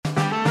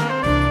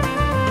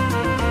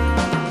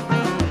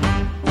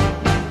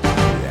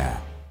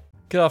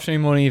Good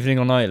afternoon, morning, evening,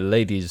 or night,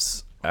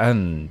 ladies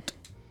and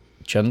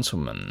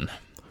gentlemen.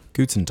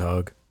 Guten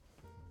Tag.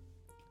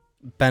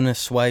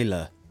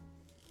 Venezuela.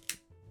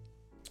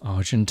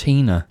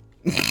 Argentina.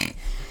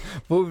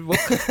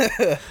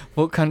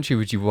 What country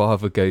would you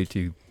rather go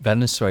to,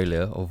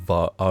 Venezuela or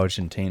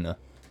Argentina?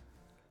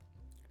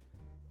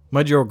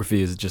 My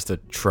geography is just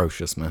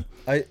atrocious, man.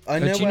 I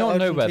know. Do you not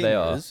know where they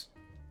are? Is.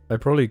 I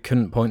probably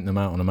couldn't point them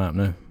out on a map,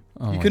 no.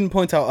 Oh You couldn't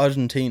point out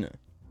Argentina.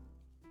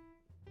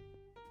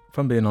 If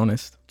I'm being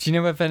honest. Do you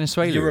know where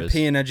Venezuela is?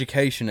 European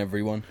education,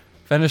 everyone.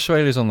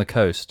 Venezuela's on the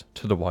coast,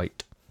 to the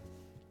right.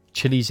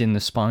 Chile's in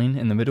the spine,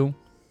 in the middle.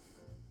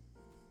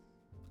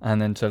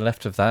 And then to the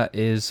left of that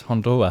is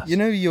Honduras. You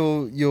know,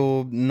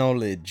 your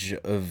knowledge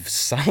of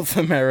South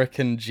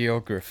American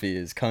geography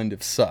is kind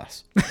of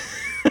sus.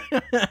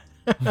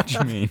 What do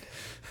you mean?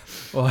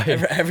 Why?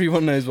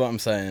 Everyone knows what I'm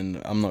saying.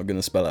 I'm not going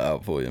to spell it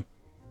out for you.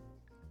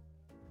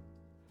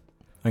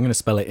 I'm going to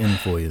spell it in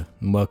for you.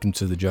 And welcome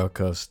to the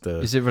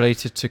JARCast. Is it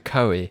related to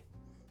Koe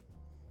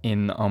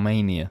in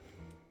Armenia?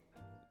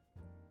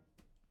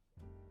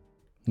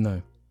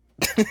 No.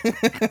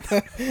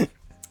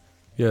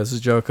 Yeah, this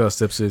is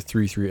JARCast episode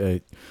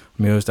 338.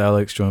 I'm your host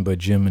Alex, joined by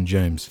Jim and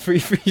James.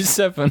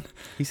 337.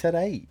 He said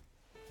 8.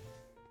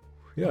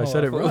 Yeah, I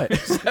said it right.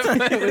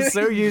 I was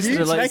so used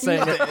to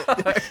saying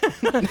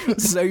it.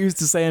 So used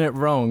to saying it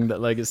wrong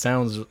that it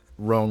sounds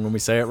wrong when we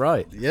say it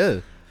right.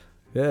 Yeah.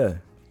 Yeah.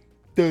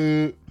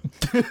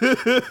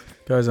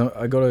 Guys,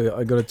 I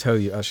gotta tell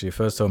you. Actually,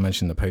 first I'll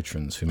mention the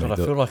patrons who God, make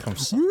I feel like I'm.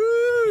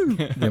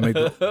 they make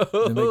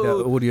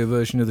that audio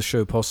version of the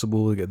show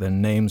possible. They get their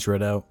names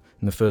read out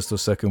in the first or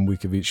second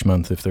week of each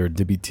month if they're a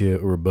Dibby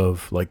tier or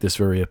above, like this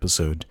very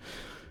episode.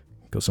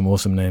 Got some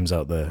awesome names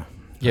out there.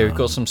 Yeah, we've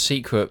got some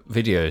secret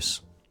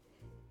videos.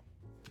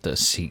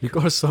 That's secret. You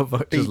gotta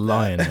stop just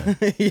lying.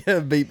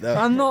 Yeah, beep that.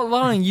 I'm not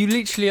lying. You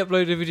literally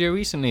uploaded a video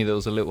recently that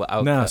was a little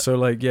out. Nah, so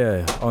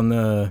on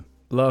the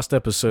last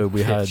episode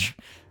we had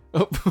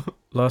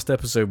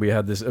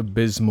this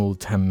abysmal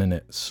 10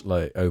 minutes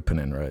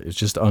opening, right? It's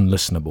just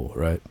unlistenable,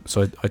 right?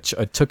 So I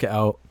took it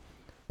out,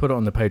 put it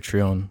on the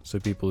Patreon so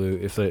people who,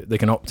 if they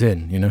can opt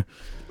in, you know.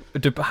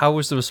 How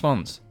was the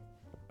response?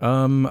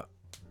 I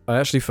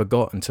actually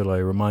forgot until I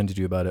reminded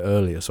you about it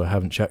earlier, so I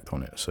haven't checked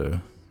on it.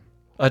 So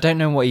I don't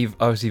know what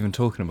I was even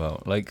talking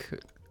about. I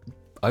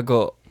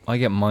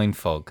get mind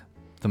fog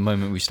the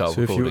moment we start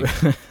recording. I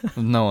have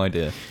no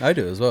idea. I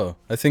do as well.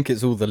 I think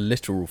it's all the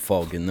literal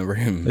fog in the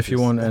room. If you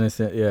want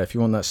anything, if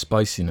you want that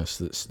spiciness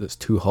that's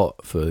too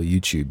hot for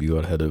YouTube, you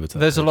gotta head over to.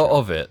 There's a lot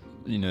of it.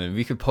 You know,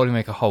 we could probably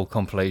make a whole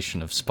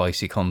compilation of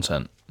spicy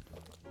content.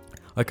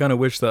 I kind of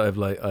wish that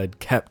I'd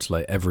kept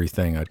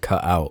everything I'd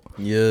cut out,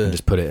 yeah, and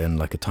just put it in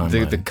a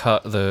timeline. The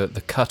cut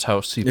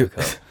out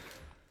supercut.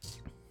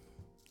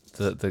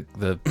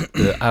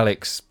 the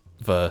Alex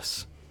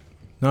verse.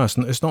 No,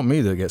 it's not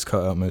me that gets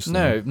cut out most of the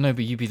time. No,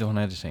 but you be the one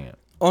editing it.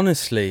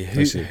 Honestly,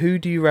 who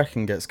do you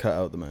reckon gets cut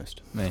out the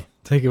most? Me.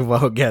 Take a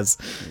wild guess.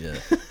 Yeah.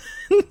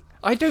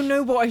 I don't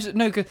know what I said.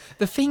 No, 'cause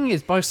the thing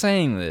is, by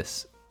saying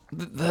this,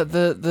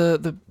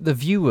 the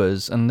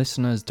viewers and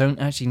listeners don't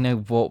actually know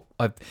what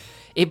I've.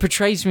 It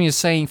portrays me as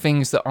saying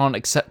things that aren't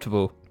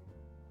acceptable.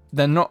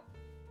 They're not.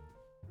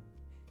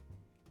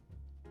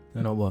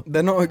 They're not what?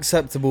 They're not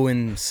acceptable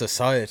in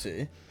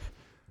society.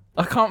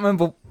 I can't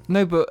remember.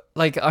 No, but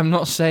I'm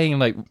not saying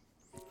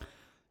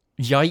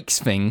yikes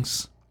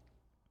things.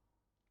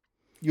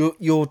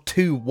 You're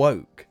too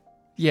woke.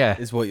 Yeah,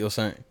 is what you're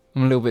saying.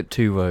 I'm a little bit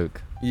too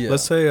woke. Yeah.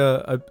 Let's say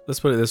let's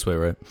put it this way,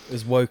 right?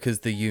 As woke as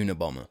the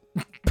Unabomber.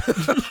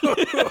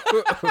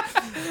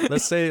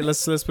 let's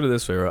put it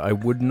this way, right? I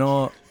would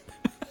not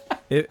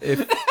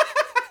if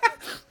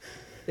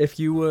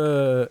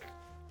you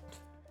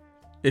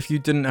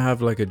didn't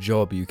have a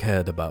job you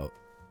cared about.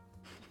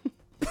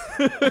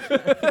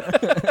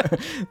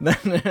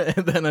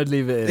 then I'd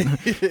leave it in.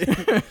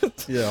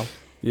 Yeah.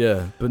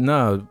 Yeah, but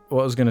no,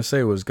 what I was gonna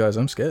say was, guys,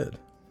 I'm scared.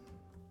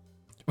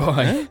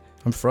 Why?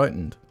 I'm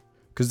frightened.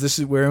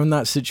 Because we're in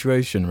that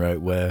situation, right,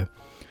 where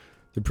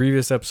the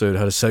previous episode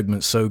had a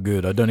segment so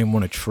good, I don't even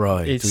want to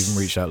try to even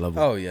reach that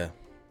level. Oh, yeah.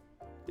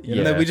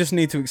 Yeah. No, we just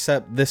need to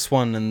accept this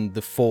one and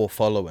the 4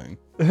 following.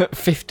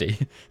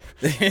 50.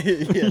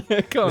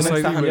 Yeah. Come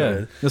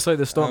on, It's like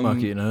the stock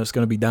market, you know, it's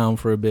going to be down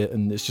for a bit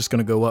and it's just going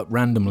to go up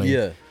randomly.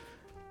 Yeah.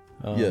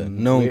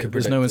 No one can predict.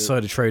 There's no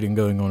insider trading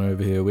going on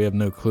over here. We have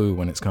no clue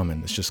when it's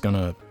coming. It's just going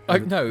to...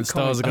 No, the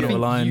stars are going to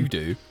align. You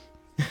do.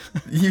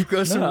 You've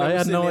got some... I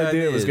had no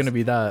idea it was going to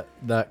be that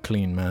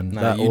clean, man.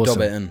 No, that you awesome.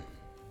 dob it in.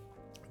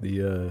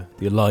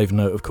 The alive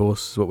note, of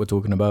course, is what we're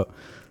talking about.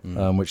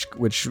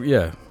 Which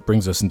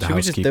brings us into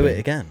housekeeping. Should we just do it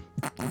again?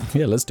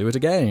 Yeah, let's do it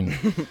again.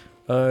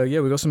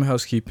 We got some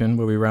housekeeping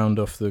where we round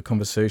off the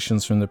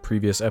conversations from the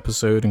previous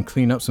episode and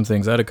clean up some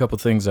things. I had a couple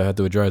of things I had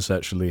to address,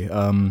 actually.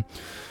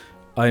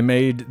 I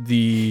made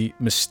the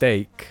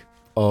mistake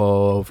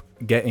of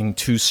getting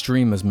 2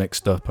 streamers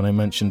mixed up, and I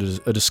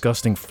mentioned a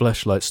disgusting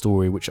Fleshlight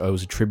story which I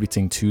was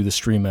attributing to the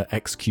streamer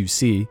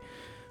XQC,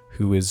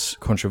 who is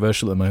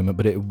controversial at the moment,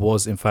 but it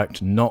was in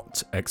fact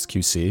not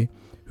XQC,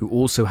 who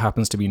also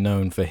happens to be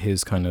known for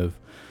his kind of,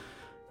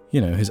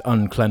 his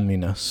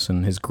uncleanliness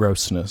and his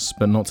grossness,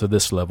 but not to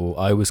this level.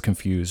 I was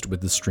confused with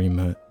the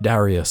streamer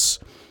Darius,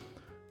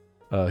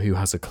 who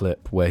has a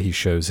clip where he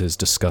shows his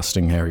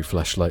disgusting hairy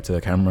fleshlight to the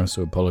camera,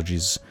 so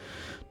apologies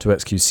to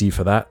XQC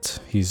for that.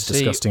 He's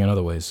disgusting in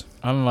other ways.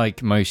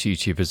 Unlike most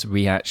YouTubers,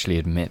 we actually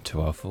admit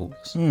to our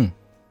faults.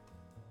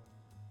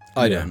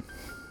 I don't.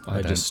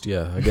 I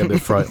get a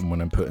bit frightened when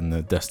I'm put in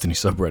the Destiny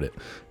subreddit.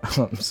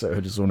 So I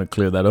just want to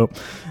clear that up.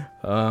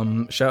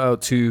 Shout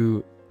out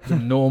to the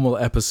normal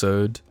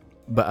episode,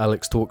 but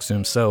Alex talks to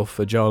himself.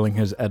 Jarling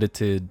has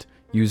edited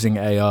using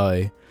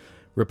AI,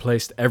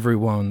 replaced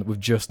everyone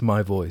with just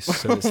my voice.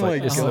 So it's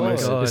like it's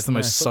the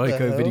most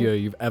psycho video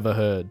you've ever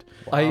heard.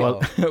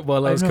 Wow.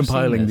 While I was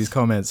compiling these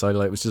comments, I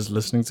was just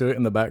listening to it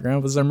in the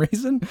background for some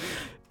reason.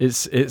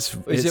 It's is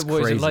it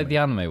crazy, like the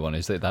anime one?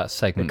 Is it that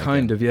segment?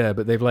 Kind of, yeah,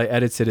 but they've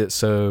edited it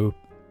so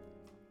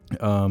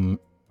the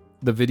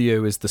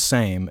video is the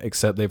same,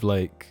 except they've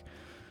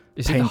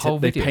is it the whole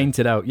video? They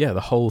painted out the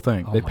whole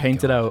thing. Oh they my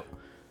painted God.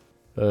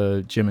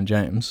 out Jim and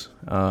James,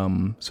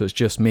 so it's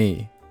just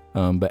me.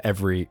 But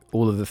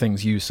all of the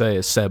things you say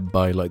is said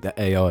by the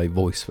AI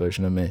voice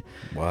version of me.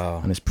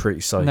 Wow. And it's pretty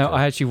psycho. No,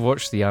 I actually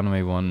watched the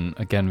anime one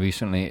again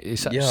recently.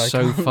 It's I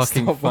so can't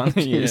fucking stop funny.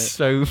 watching It's it.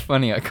 so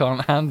funny. I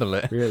can't handle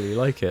it. really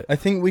like it. I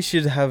think we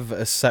should have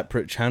a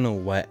separate channel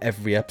where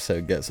every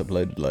episode gets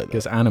uploaded like that.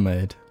 It's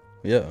animated.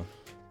 Yeah.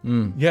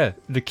 Yeah,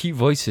 the cute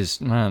voices,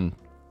 man.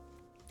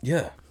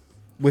 Yeah.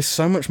 We're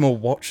so much more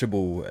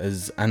watchable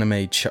as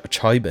anime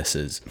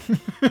chibises.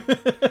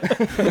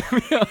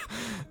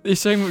 There's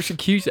so much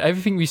cute.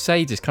 Everything we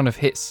say just kind of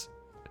hits.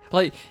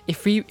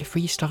 If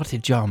we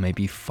started Jar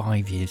maybe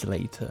 5 years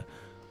later,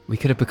 we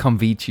could have become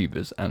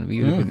VTubers, and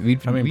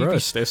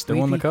they're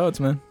still on the cards,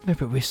 man. No,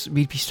 but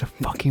we'd be so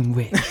fucking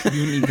rich.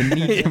 We wouldn't even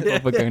need to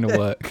bother going to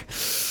work.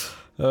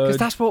 Because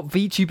that's what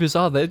VTubers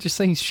are. They're just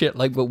saying shit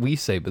like what we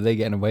say, but they're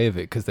getting away with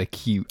it because they're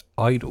cute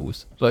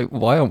idols.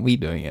 Why aren't we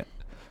doing it?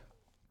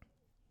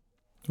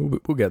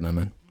 We'll get there,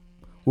 man.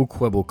 We'll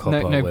quibble cop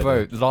our way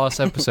bro. there. Last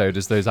episode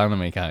is those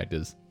anime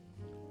characters.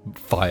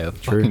 Fire,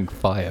 fucking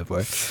fire,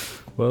 bro.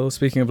 Well,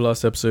 speaking of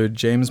last episode,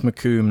 James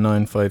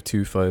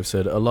McComb9525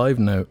 said, "A live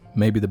note,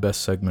 maybe the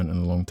best segment in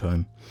a long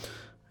time."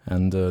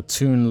 And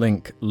Toon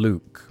Link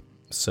Luke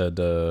said,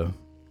 "The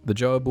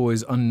Jar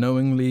Boys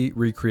unknowingly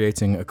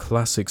recreating a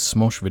classic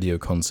Smosh video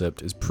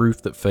concept is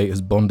proof that fate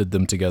has bonded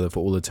them together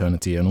for all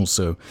eternity." And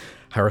also,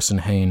 Harrison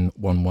Hain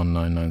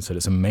 1199 said,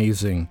 "It's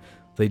amazing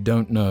they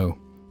don't know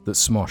that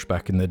Smosh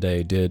back in the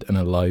day did an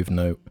Alive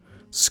Note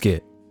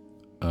skit."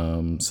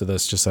 So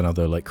that's just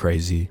another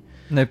crazy.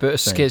 No, but a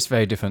skit's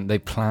very different. They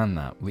planned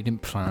that. We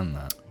didn't plan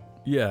that.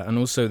 Yeah, and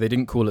also they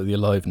didn't call it the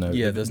Alive Note.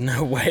 Yeah, there's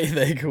no way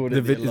they called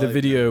it the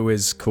video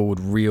is called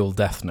Real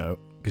Death Note,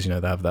 because they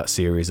have that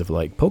series of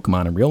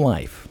Pokemon in real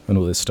life and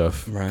all this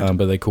stuff. Right.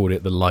 But they called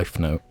it the Life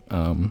Note.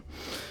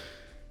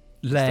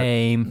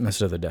 Lame.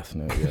 Instead of the Death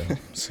Note, yeah.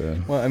 So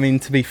Well, I mean,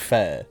 to be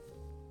fair,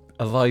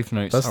 A live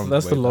note.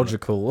 that's the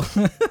logical.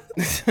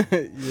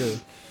 yeah.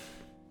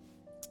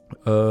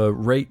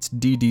 Rate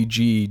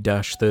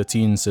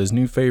DDG-13 says,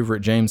 "New favorite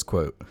James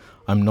quote: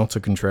 I'm not a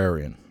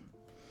contrarian."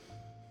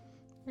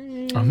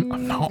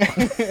 I'm not.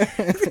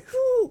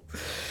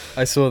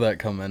 I saw that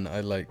comment. I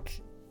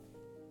like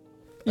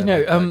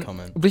that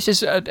comment. This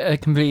is a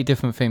completely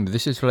different thing, but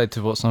this is related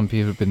to what some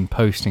people have been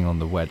posting on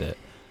the Reddit.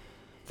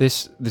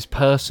 This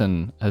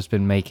person has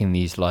been making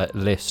these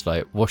lists,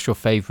 what's your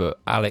favourite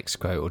Alex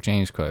quote or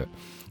James quote?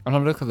 And I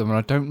look at them and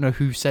I don't know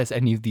who says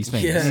any of these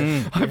things.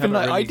 Yeah. I've been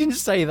I didn't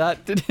say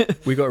that, did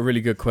it? We got a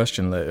really good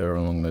question later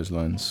along those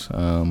lines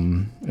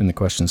in the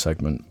question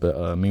segment.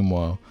 But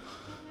meanwhile,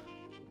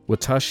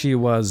 Watashi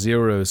wa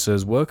Zero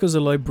says, "Work as a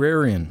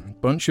librarian.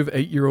 Bunch of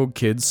 8-year-old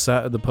kids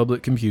sat at the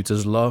public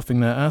computers laughing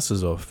their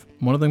asses off.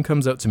 One of them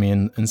comes up to me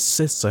and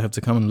insists I have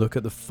to come and look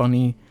at the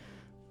funny.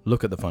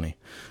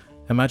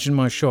 Imagine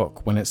my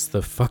shock when it's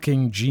the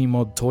fucking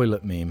Gmod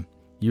toilet meme.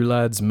 You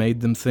lads made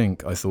them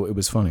think I thought it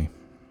was funny.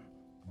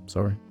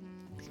 Sorry."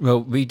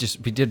 Well, we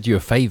did you a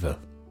favour.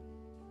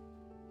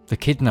 The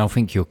kid now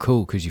think you're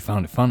cool because you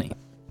found it funny.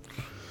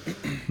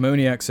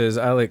 Moniac says,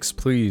 "Alex,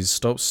 please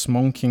stop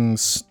smonking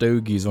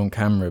stogies on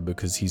camera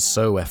because he's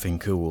so effing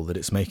cool that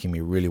it's making me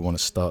really want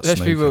to start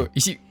smoking."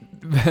 If you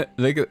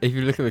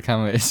look at the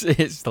camera,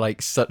 it's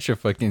like such a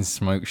fucking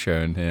smoke show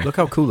in here. Look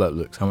how cool that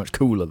looks. How much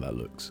cooler that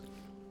looks.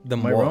 Then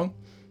Am I what? wrong?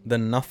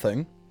 Then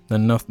nothing.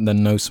 Then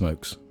no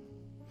smokes.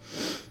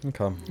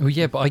 Okay. Well,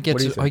 yeah, but I get What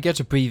do you think? I get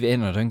to breathe it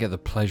in. I don't get the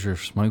pleasure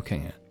of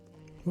smoking it.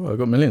 Well, I've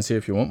got millions here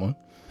if you want one.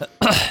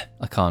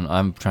 I can't.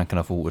 I'm drinking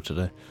enough water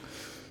today.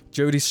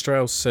 Jody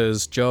Strauss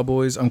says, "Jar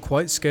Boys, I'm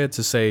quite scared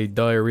to say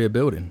diarrhea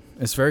building.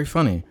 It's very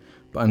funny,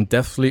 but I'm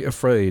deathly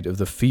afraid of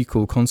the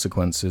fecal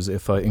consequences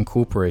if I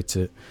incorporate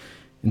it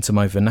into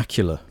my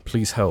vernacular.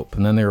 Please help."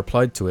 And then they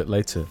replied to it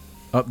later.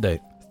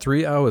 Update.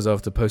 3 hours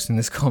after posting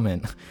this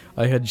comment,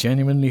 I had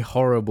genuinely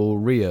horrible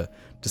rhea,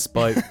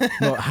 despite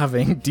not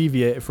having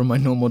deviated from my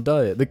normal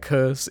diet. The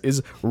curse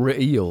is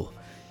real,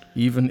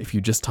 even if you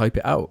just type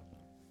it out.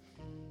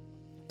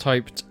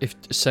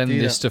 send Do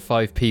this to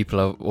 5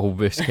 people, or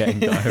risk getting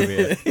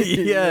diarrhea.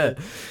 Yeah.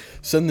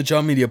 Send the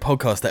Jar Media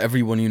podcast to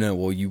everyone you know,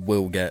 or you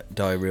will get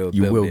diarrhea.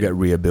 You will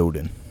get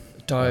building.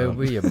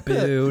 Diarrhea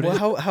building.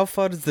 Well, how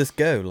far does this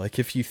go? Like,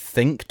 if you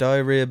think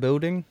diarrhea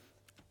building,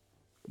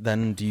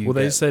 then do you? Well,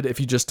 they said if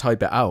you just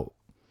type it out.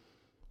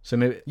 So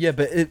maybe. Yeah,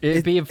 but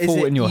it'd be a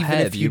thought in your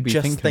head. If you You'd be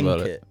just thinking think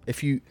about it.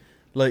 If you,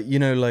 like,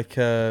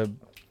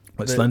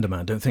 Like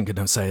Slenderman, don't think it,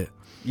 don't say it.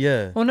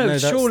 Yeah. Oh no,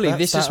 surely that's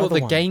this that is what other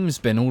the one. game's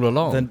been all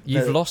along.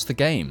 You've the- lost the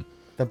game.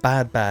 The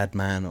bad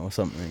man or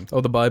something. Oh,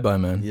 the bye-bye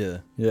man. Yeah.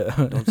 Yeah.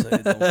 Don't say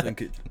it. Don't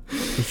think it.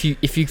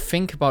 If you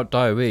think about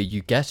diarrhea,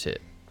 you get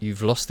it.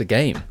 You've lost the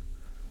game.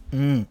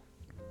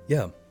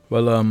 Yeah.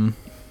 Well,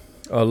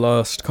 our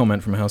last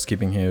comment from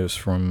housekeeping here is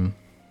from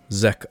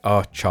Zek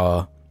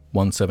Archar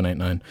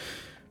 1789.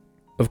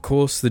 Of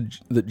course,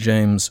 that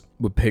James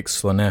would pick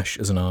Slanesh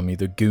as an army,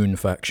 the goon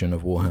faction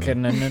of Warhammer. Okay,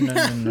 no.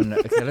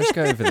 Okay, let's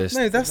go over this.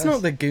 No, that's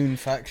not the goon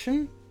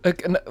faction.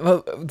 Okay, no,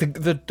 well,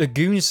 the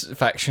goons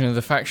faction are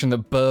the faction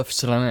that birthed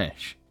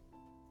Slanesh.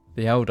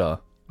 The Eldar.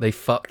 They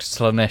fucked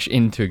Slanesh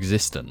into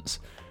existence.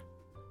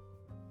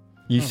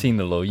 You've seen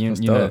the lore. You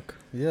That's know. dark.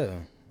 Yeah.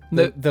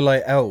 No. The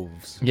like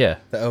elves. Yeah.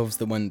 The elves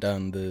that went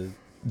down the.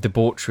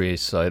 Debauchery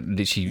is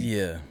literally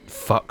Yeah.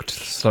 fucked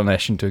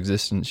Slanesh into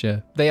existence,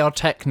 yeah. They are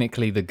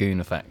technically the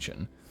Gooner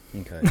faction.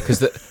 Okay. Because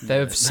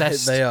they're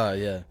obsessed. They are,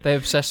 yeah. They're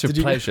obsessed with Did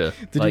you- pleasure.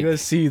 Did you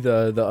guys see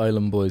the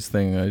Island Boys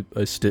thing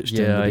I stitched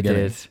in Yeah, the I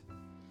beginning? did.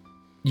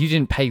 You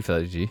didn't pay for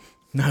that, did you?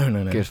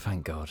 No. Good,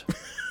 thank God.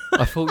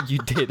 I thought you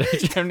did. I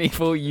genuinely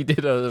thought you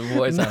did.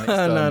 Otherwise,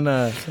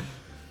 No.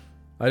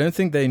 I don't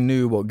think they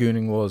knew what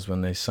gooning was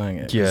when they sang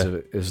it. 'cause Yeah.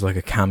 it was like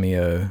a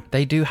cameo.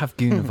 They do have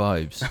Gooner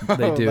vibes.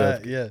 They do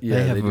that, have, yeah.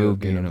 They have do real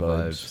Gooner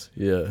Gooner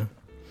Yeah.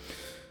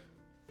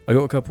 I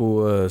got a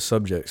couple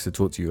subjects to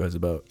talk to you guys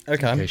about.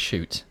 Okay,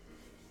 shoot.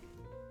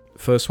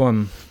 First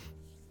one,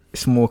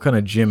 it's more kind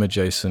of gym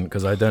adjacent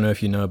because I don't know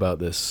if you know about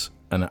this,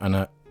 and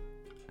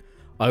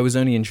I was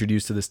only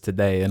introduced to this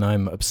today, and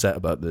I'm upset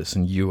about this,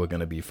 and you are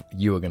gonna be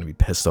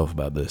pissed off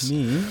about this.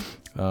 Me?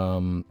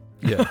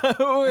 Yeah.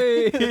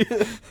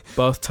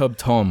 Bathtub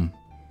Tom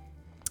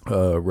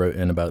wrote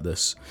in about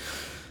this.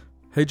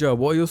 Hey Jar,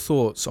 what are your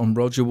thoughts on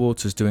Roger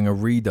Waters doing a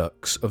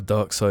redux of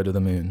Dark Side of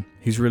the Moon?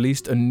 He's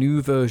released a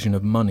new version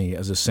of Money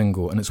as a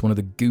single, and it's one of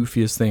the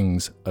goofiest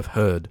things I've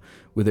heard,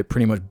 with it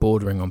pretty much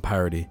bordering on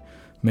parody.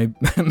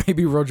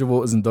 Maybe Roger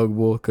Waters and Doug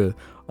Walker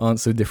aren't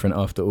so different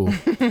after all.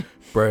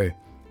 Bro,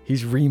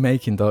 he's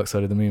remaking Dark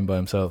Side of the Moon by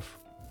himself.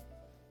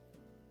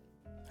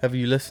 Have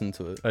you listened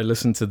to it? I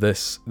listened to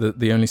this.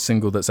 The only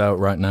single that's out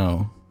right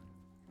now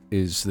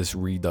is this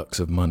redux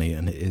of Money,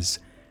 and it's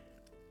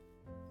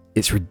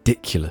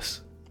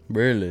ridiculous.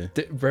 Really?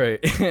 Bro,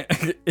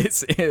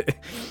 it's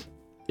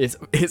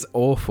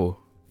awful.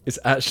 It's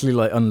actually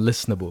like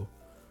unlistenable.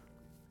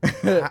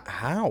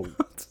 How?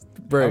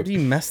 Bro, How do you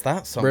mess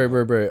that song?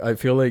 bro. I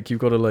feel like you've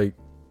got to like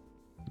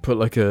put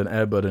like an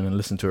earbud in and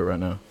listen to it right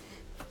now.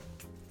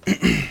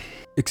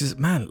 Because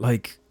man,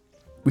 like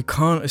we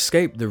can't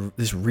escape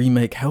this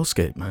remake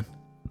hellscape, man.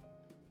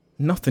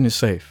 Nothing is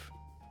safe.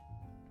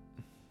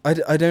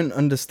 I don't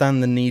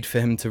understand the need for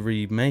him to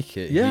remake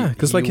it. Yeah,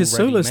 because like his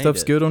already solo made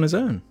stuff's it. good on his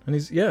own, and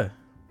have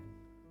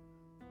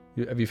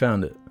you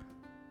found it?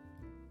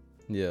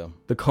 Yeah.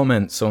 The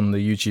comments on the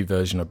YouTube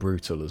version are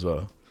brutal as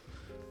well.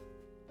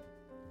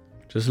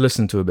 Just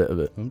listen to a bit of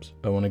it. Oops.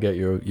 I want to get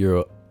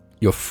your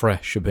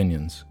fresh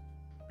opinions.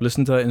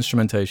 Listen to that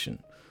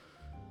instrumentation.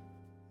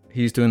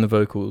 He's doing the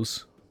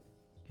vocals.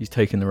 He's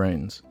taking the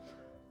reins.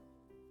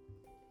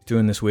 He's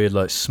doing this weird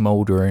like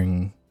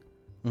smouldering.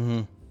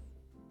 Mm-hmm.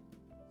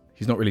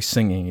 He's not really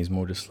singing. He's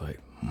more just like,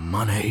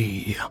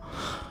 money.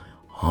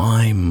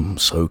 I'm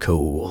so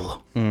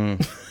cool.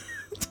 Mm.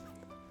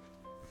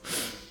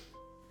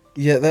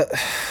 Yeah, that.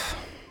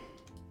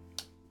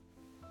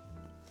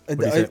 What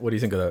do you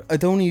think of that? I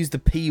don't want to use the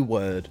P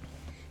word,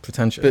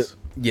 Pretentious. but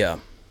yeah.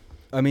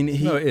 I mean,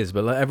 No, it is,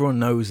 but like everyone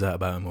knows that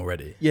about him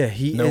already. yeah,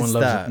 he No is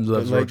one that.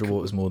 loves but, Roger like,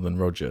 Waters more than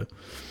Roger.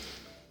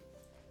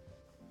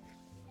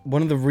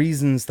 One of the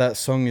reasons that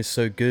song is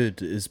so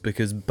good is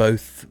because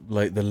both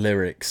like the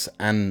lyrics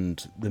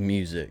and the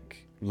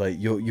music, like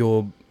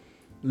you're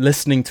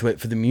listening to it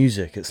for the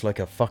music. It's like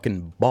a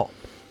fucking bop.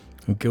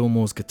 And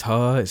Gilmore's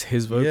guitar, it's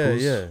his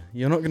vocals. Yeah.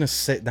 You're not gonna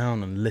sit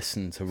down and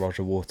listen to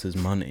Roger Waters'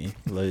 Money.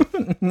 Like,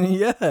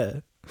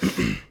 Yeah.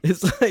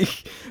 It's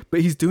like,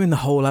 but he's doing the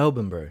whole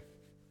album, bro.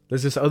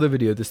 There's this other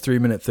video, this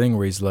 3-minute thing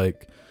where he's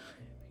like,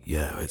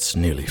 yeah, it's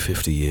nearly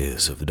 50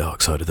 years of the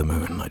Dark Side of the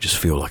Moon. I just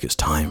feel like it's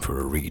time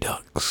for a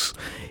redux.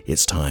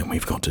 It's time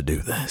we've got to do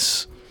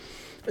this.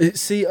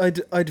 see,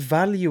 I'd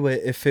value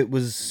it if it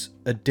was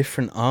a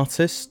different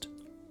artist,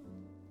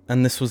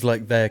 and this was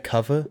like their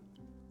cover.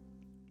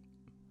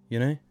 You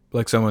know?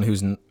 Like someone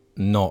who's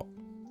not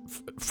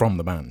from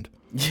the band.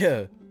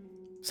 Yeah.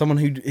 Someone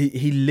who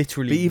he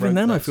literally. But even wrote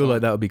then, that I feel song.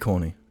 like that would be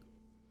corny.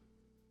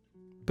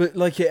 But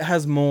like it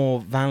has more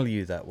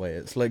value that way.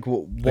 It's like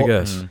what I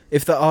guess.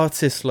 if the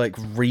artist like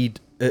read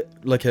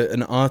like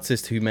an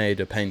artist who made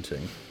a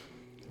painting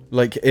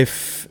Like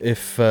if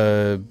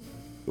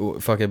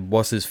fucking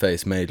what's his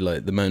face made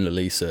like the Mona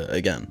Lisa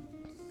again,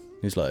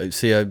 he's like,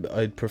 see,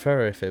 I'd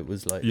prefer if it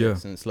was like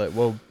this, and it's like,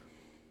 well,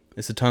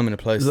 it's a time and a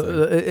place.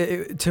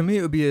 To me,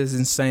 it would be as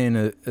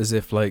insane as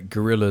if like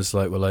gorillas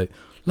like were like,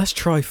 let's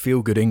try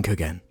Feel Good Inc.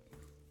 again.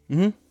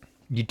 Mm-hmm.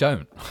 You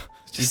don't.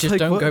 You just like,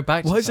 don't go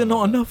back to why is it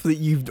not enough that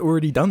you've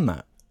already done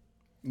that?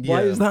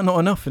 Why is that not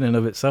enough in and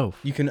of itself?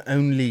 You can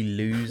only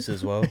lose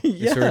as well.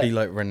 It's already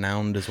like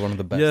renowned as one of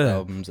the best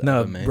albums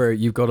ever made. Bro,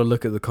 you've got to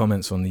look at the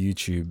comments on the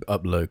YouTube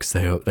upload because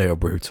they are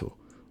brutal.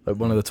 Like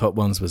one of the top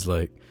ones was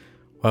like,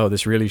 wow,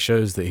 this really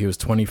shows that he was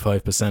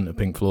 25% of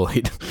Pink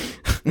Floyd.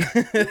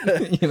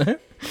 You know?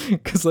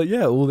 Because like,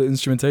 yeah, all the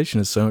instrumentation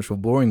is so much more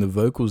boring. The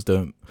vocals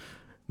don't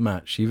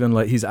match. Even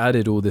like he's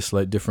added all this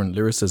like different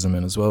lyricism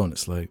in as well. And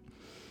it's like,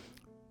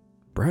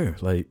 bro,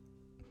 like,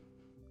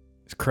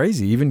 it's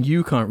crazy. Even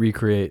you can't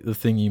recreate the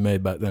thing you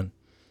made back then.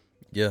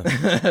 Yeah.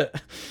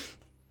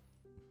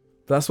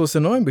 That's what's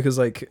annoying, because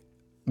like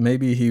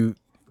maybe he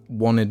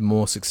wanted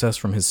more success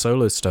from his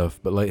solo stuff,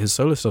 but like his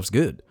solo stuff's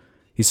good.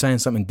 He's saying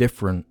something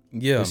different.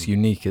 Yeah. It's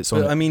unique. It's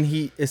on. I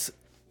mean,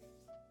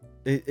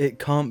 it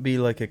can't be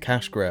like a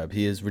cash grab.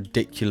 He is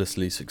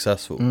ridiculously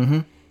successful. Mm-hmm.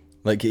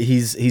 Like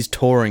he's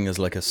touring as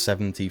like a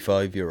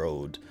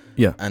 75-year-old.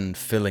 Yeah. And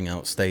filling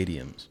out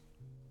stadiums.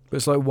 But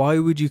it's like, why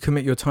would you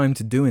commit your time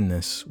to doing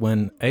this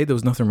when A, there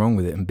was nothing wrong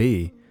with it, and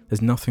B, there's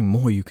nothing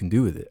more you can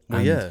do with it.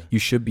 And yeah. You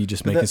should be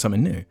just making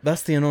something new.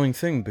 That's the annoying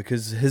thing,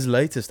 because his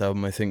latest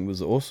album, I think, was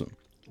awesome.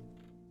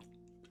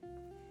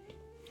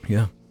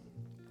 Yeah.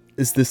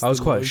 Is this? I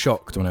was quite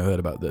shocked when I heard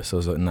about this. I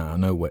was like, nah,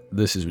 no way.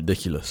 This is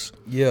ridiculous.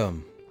 Yeah.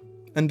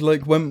 And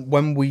like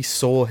when we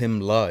saw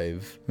him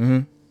live,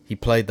 he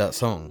played that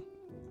song.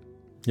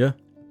 Yeah.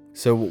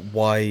 So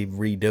why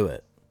redo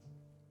it?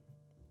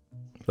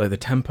 Like the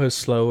tempo's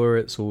slower.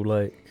 It's all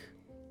like,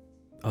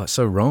 oh, it's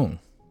so wrong.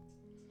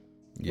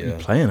 Yeah. What are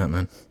you playing at,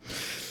 man?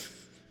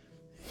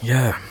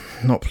 Yeah,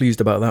 not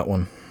pleased about that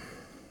one.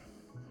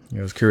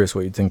 I was curious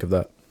what you'd think of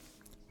that.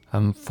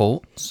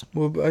 Thoughts?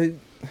 Well,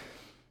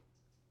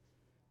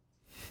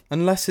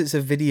 unless it's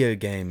a video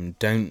game,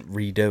 don't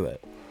redo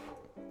it.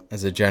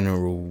 As a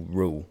general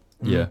rule.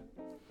 Yeah.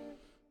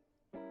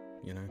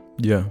 You know?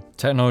 Yeah.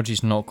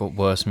 Technology's not got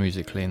worse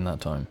musically in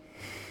that time.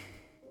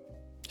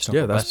 It's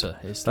not got better.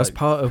 It's that's like,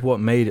 part of what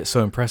made it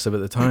so impressive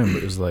at the time.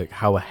 It was like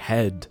how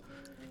ahead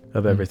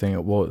of everything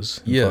it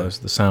was. Yeah. As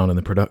the sound and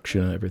the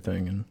production and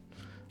everything. And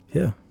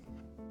yeah.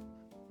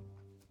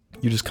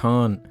 You just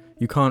can't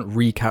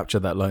recapture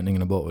that lightning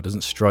in a bottle. It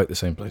doesn't strike the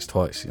same place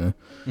twice, you know?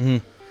 Mm-hmm.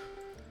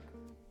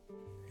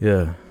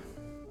 Yeah.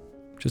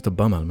 Just a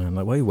bummer, man.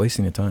 Like, why are you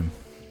wasting your time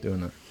doing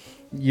that?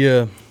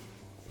 Yeah.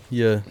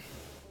 Yeah.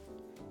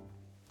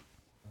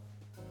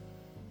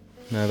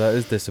 No, that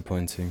is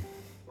disappointing.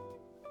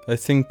 I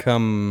think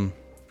for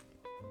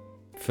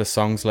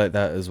songs like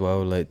that as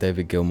well, like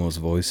David Gilmour's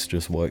voice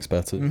just works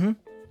better. Mm-hmm.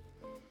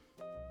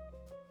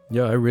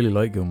 Yeah, I really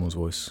like Gilmour's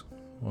voice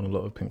on a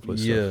lot of Pink Floyd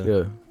stuff.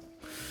 Yeah.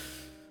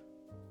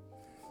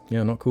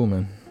 Yeah, not cool,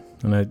 man.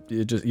 And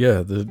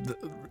the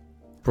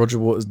Roger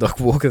Waters, Doug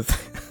Walker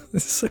thing.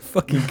 This is so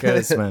fucking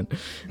cursed, man.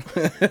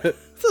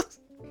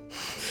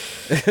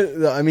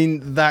 I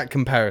mean, that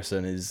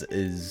comparison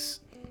is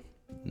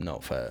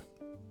not fair.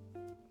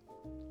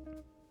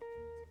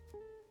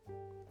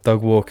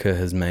 Doug Walker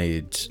has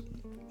made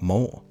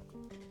more.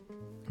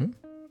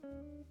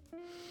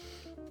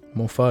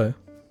 More fire.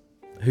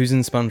 Who's in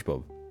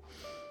SpongeBob?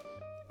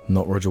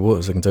 Not Roger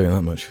Waters, I can tell you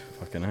that much.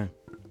 Fucking hell.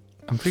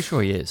 I'm pretty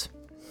sure he is.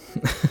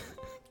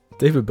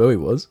 David Bowie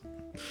was.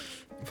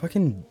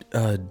 Fucking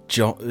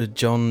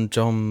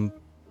John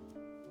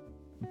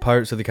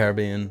Pirates of the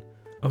Caribbean.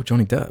 Oh,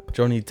 Johnny Depp.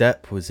 Johnny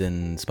Depp was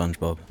in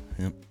SpongeBob.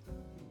 Yep.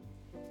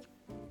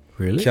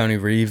 Really?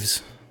 Keanu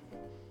Reeves.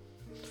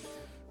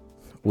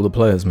 All the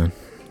players, man.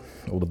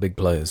 All the big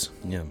players.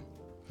 Yeah.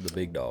 The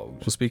big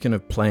dogs. Well, speaking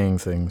of playing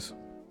things,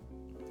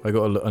 I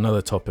got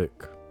another topic.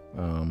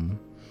 I'm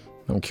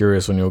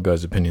curious on your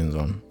guys' opinions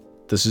on.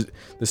 This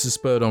is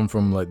spurred on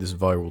from like this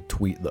viral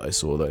tweet that I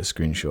saw that I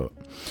screenshot.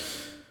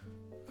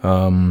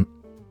 And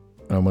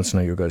I want to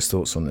know your guys'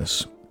 thoughts on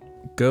this.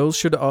 Girls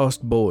should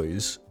ask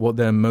boys what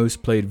their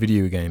most played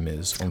video game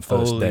is on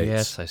first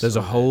dates. Yes, There's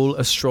a whole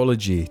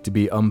astrology to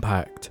be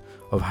unpacked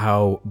of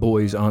how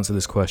boys answer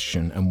this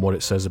question and what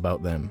it says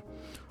about them.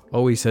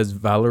 Oh, he says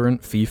Valorant,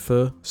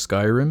 FIFA,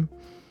 Skyrim, ...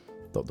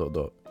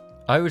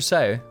 I would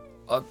say,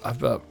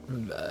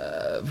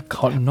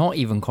 not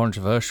even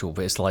controversial,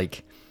 but it's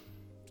like,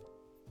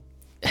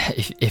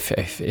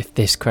 if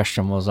this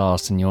question was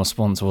asked and your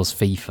sponsor was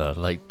FIFA,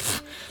 like,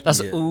 that's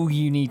all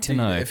you need to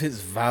know. If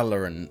it's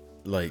Valorant,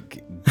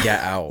 like, get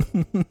out.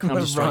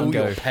 Just Call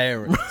your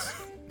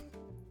parents.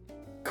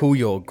 Call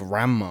your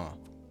grandma.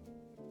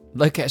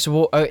 Like, so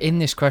what, in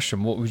this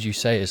question, what would you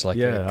say is like?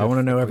 I want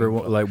to know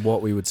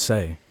what we would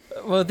say.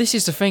 Well, this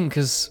is the thing,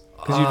 because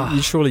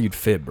surely you'd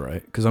fib,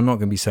 right? Because I'm not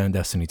going to be saying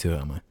Destiny 2,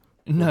 am I?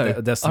 No,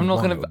 Destiny I'm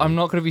not 1 gonna. I'm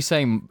not gonna be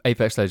saying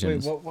Apex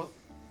Legends. Wait,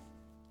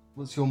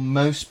 what's your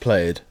most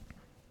played?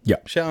 Yeah.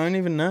 Shit, I don't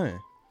even know.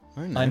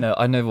 I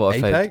know what I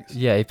played. Apex?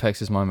 Yeah,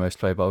 Apex is my most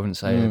played, but I wouldn't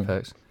say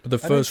Apex. But the I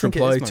don't first think it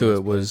reply is my to most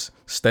it was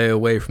stay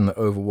away from the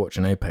Overwatch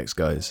and Apex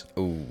guys.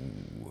 Ooh.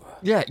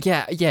 Yeah.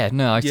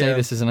 No, I say Yeah.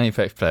 this as an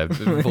Apex player.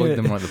 Avoid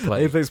them like the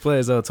plague. Apex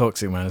players are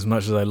toxic, man, as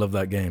much as I love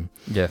that game.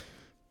 Yeah.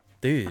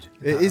 Dude,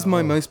 it is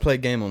my most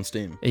played game on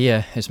Steam.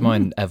 Yeah, it's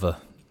mine ever.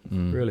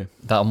 Really?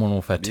 That and Modern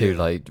Warfare 2, Yeah.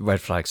 like Red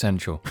Flag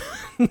Central.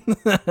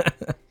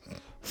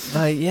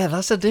 Like, yeah,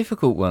 that's a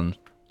difficult one.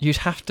 You'd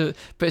have to,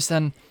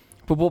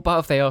 but what about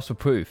if they ask for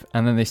proof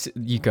and then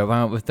you go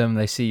out with them,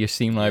 they see your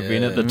Steam library,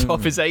 and at the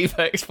top is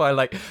Apex by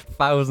like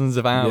thousands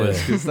of hours.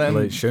 Yeah. Because then,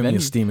 Like, show me your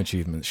Steam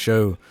achievements.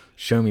 Show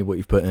me what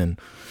you've put in.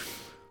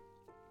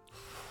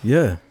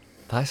 Yeah.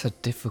 that's a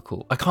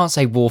difficult. I can't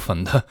say War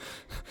Thunder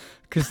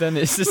because then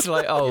it's just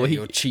like, oh,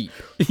 You're cheap.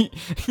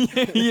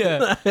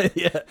 yeah,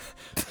 Yeah.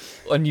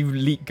 and you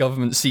leak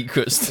government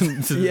secrets to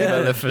the Yeah.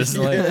 developers,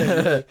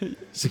 like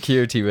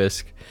security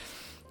risk.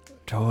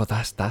 Oh,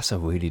 that's a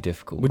really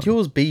difficult. Would one.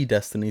 yours be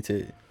Destiny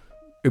 2?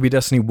 It'd be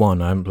Destiny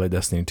 1. I haven't played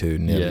Destiny 2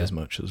 nearly Yeah. as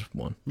much as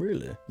 1.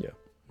 Really?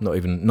 Not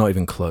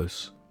even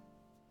close.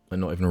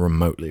 Like, not even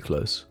remotely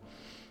close.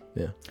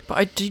 Yeah. But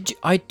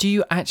I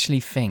do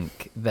actually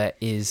think there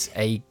is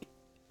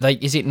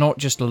is it not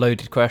just a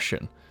loaded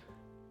question?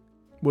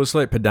 Well, it's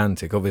like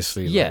pedantic,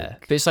 obviously. Yeah,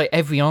 but it's like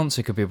every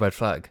answer could be a red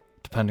flag,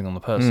 depending on the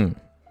person.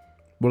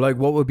 Well, like,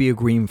 what would be a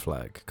green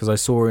flag? Because I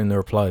saw in the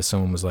replies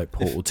someone was like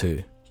Portal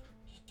 2.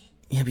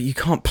 Yeah, but you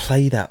can't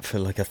play that for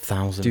like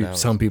 1,000 Dude, hours.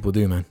 some people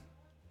do, man.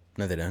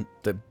 No, they don't.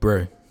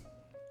 Bro,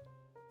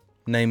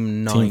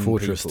 Name 9 Team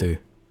Fortress people. 2.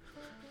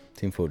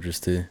 Team Fortress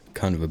 2.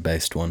 Kind of a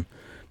based one.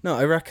 No,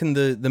 I reckon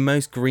the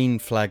most green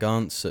flag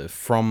answer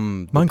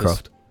from... the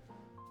Minecraft.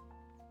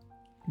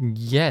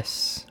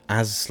 Yes.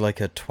 as like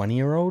a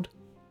 20-year-old?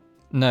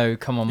 No,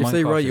 come on. If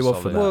they Minecraft write is you off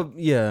for solid. that. Well,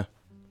 yeah.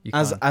 You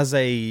As can't.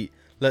 a...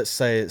 Let's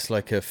say it's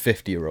like a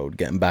 50-year-old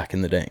getting back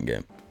in the dating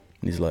game.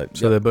 And he's like...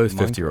 So they're both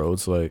Minecraft.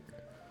 50-year-olds, like...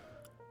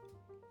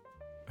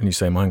 And you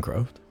say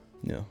Minecraft?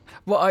 Yeah.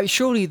 Well,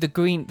 surely the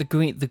greenest.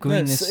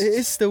 It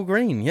is still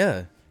green,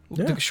 yeah.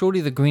 Yeah.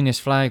 Surely the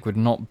greenest flag would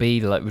not be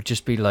like. Would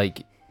just be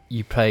like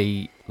you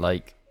play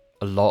like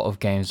a lot of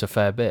games a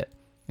fair bit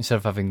instead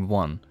of having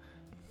one.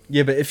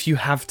 Yeah, but if you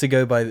have to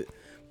go by...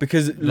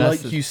 Because,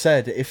 like the- you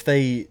said, if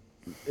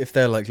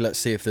they're like, let's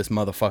see if this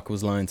motherfucker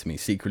was lying to me,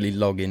 secretly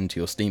log into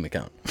your Steam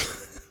account,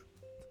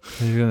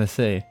 What are you gonna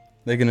see?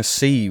 they're going to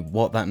see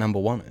what that number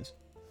one is.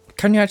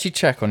 Can you actually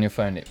check on your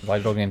phone by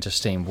logging into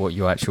Steam what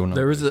your actual number?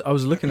 There is. I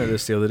was looking at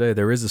this the other day.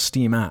 There is a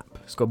Steam app.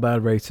 It's got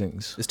bad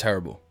ratings. It's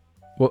terrible.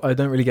 Well, I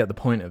don't really get the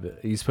point of it.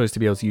 You're supposed to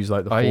be able to use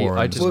like the forums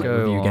I just and go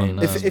review on,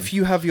 games. If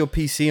you have your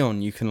PC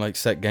on, you can like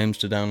set games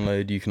to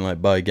download, you can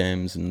like buy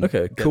games and...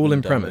 Okay, get cool them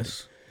in downloaded.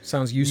 premise.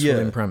 Sounds useful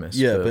in premise.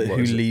 Yeah, but what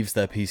who is it? leaves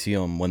their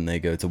PC on when they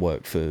go to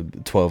work for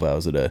 12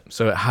 hours a day?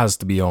 So it has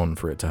to be on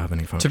for it to have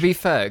any To function. be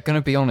fair,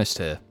 gonna be honest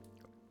here.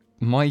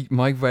 My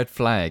red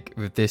flag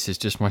with this is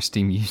just my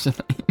Steam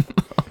username.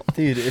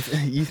 Dude, if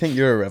you think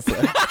you're a red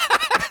flag.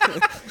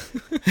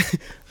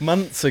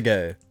 Months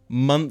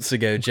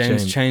ago,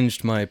 James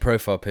changed my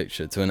profile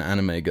picture to an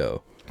anime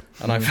girl.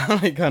 And I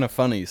found it kind of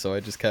funny, so I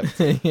just kept...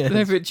 Yeah.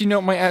 No, but do you know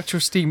what my actual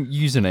Steam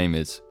username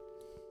is?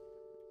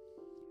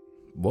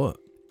 What?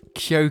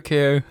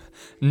 Kyoko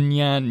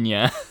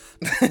Nyanya.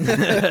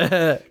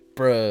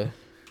 Bruh.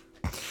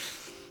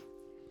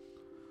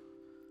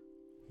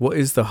 What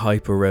is the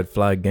hyper red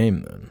flag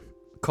game then?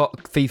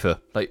 FIFA,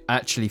 like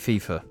actually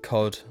FIFA.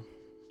 COD.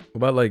 What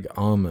about like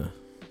Armor?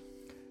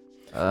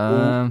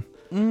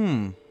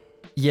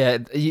 Yeah,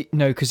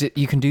 no, because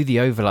you can do the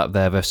overlap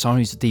there. But someone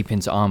who's deep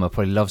into armor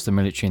probably loves the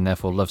military and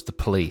therefore loves the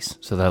police,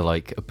 so they're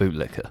like a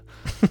bootlicker.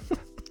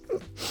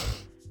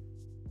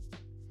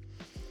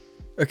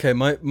 Okay,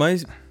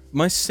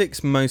 my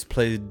 6 most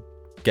played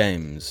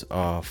games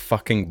are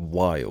fucking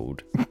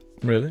wild.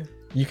 Really?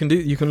 You can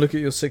look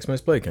at your 6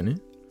 most played, can you?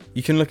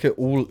 You can look at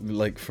all,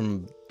 like,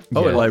 from...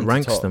 Oh, it like bottom to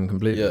ranks top. them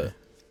completely. Yeah.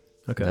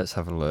 Okay. Let's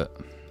have a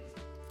look.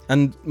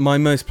 And my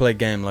most played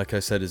game, like I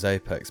said, is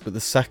Apex, but the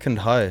second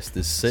highest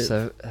is Civ.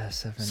 Civ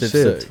Civ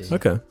 7. 6.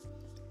 Okay.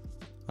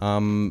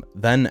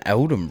 Then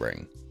Elden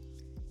Ring.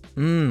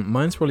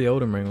 Mine's probably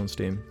Elden Ring on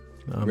Steam.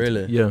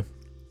 Really? Yeah.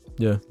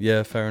 Yeah.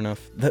 Yeah, fair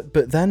enough.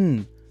 But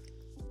then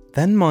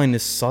mine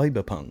is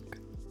Cyberpunk,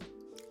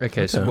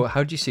 Okay, so Okay.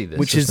 how do you see this?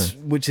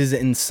 which is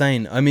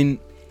insane. I mean,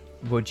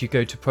 Would you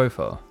go to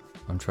profile?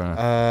 I'm trying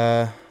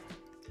to.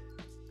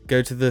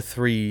 go to the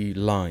 3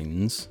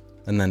 lines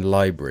and then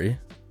library,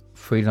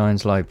 3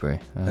 lines library.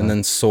 and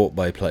then sort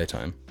by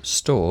playtime.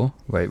 store.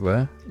 Wait,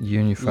 where? You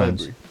and your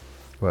friends.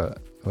 Where?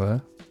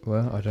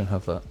 I don't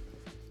have that.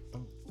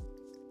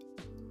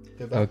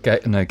 Okay,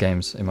 no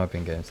games. It might be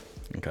in games.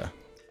 Okay.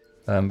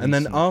 And And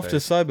then after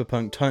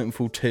Cyberpunk,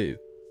 Titanfall 2.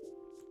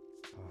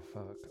 Oh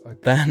fuck. Okay.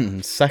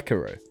 Then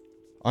Sekiro.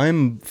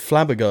 I'm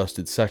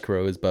flabbergasted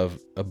Sekiro is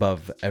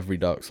above every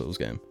Dark Souls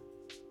game.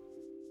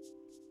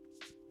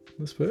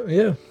 That's fair.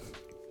 Yeah.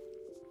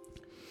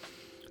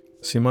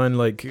 See, mine,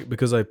 like,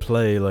 because I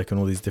play like on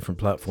all these different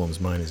platforms,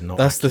 mine is not.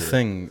 That's the accurate.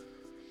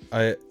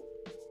 thing.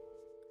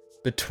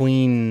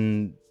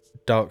 Between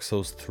Dark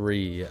Souls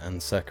 3 and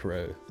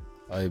Sekiro,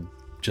 I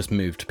just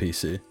moved to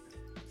PC.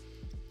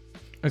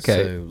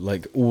 Okay. So,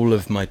 like, all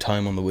of my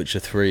time on The Witcher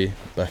 3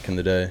 back in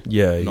the day,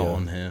 not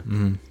on here.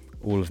 Mm-hmm.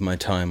 All of my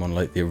time on,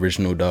 like, the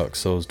original Dark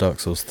Souls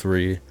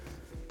 3.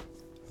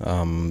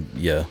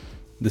 Yeah.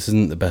 This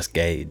isn't the best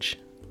gauge.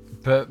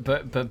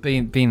 But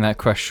being that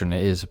question,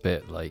 it is a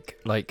bit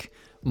like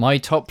my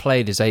top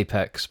played is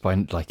Apex by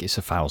like it's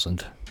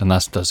 1,000, and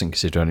that doesn't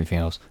consider anything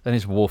else. Then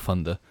it's War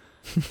Thunder,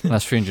 and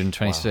that's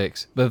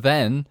 326. Wow. But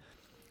then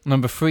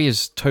number 3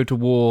 is Total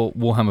War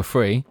Warhammer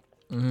 3.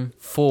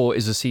 4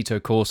 is Assetto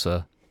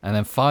Corsa, and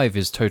then 5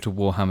 is Total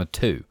Warhammer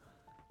 2.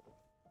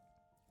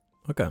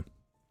 Okay.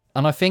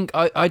 And I think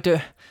I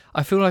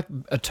feel like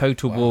a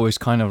Total War is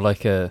kind of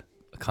like a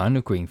kind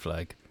of green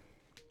flag.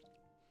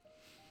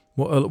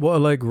 What are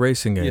like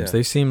racing games? Yeah.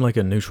 They seem like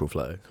a neutral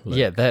flag. Like,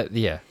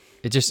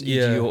 It just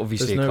Yeah, you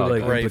obviously there's no can't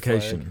like go.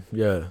 implication.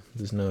 Yeah,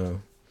 there's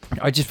no.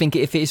 I just think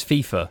if it is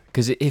FIFA,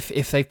 because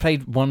if they've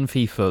played one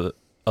FIFA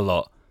a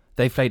lot,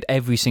 they've played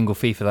every single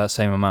FIFA that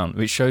same amount,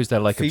 which shows they're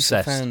like FIFA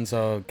obsessed. fans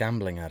are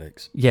gambling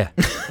addicts. Yeah,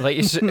 like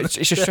it's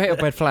a straight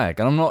up red flag,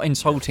 and I'm not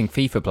insulting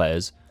FIFA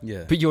players,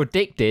 Yeah. but you're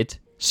addicted.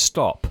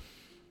 Stop.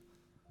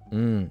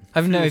 Mm.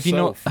 Have you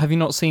yourself.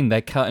 not seen they're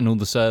cutting all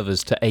the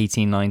servers to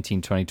 18,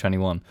 19, 20,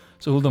 21?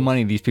 So all the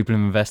money these people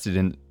have invested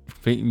in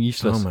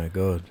useless. Oh my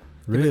god!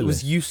 Really? It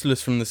was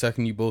useless from the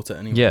second you bought it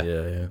anyway. Yeah.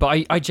 Yeah.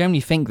 But I generally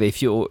think that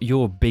if you're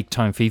a big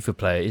time FIFA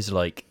player, is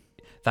like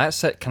that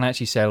set can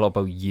actually say a lot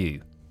about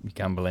you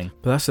gambling.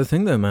 But that's the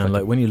thing though, man.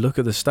 Like- Like when you look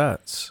at the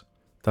stats,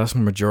 that's the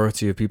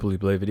majority of people who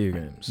play video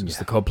games. It's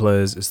the COD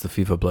players, it's the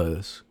FIFA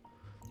players.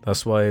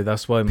 That's why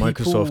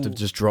Microsoft have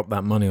just dropped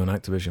that money on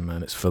Activision,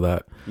 man. It's for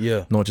that,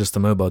 Yeah. not just the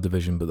mobile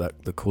division, but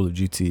that the Call of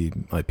Duty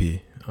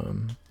IP.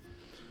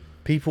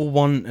 People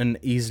want an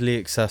easily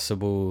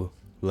accessible,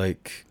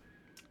 like,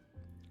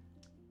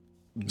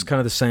 It's kind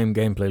of the same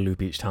gameplay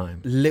loop each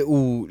time.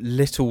 little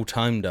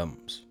time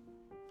dumps.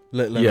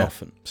 Little and Yeah.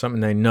 often.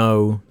 Something they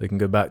know they can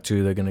go back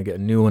to. They're going to get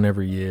a new one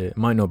every year. It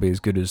might not be as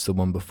good as the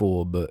one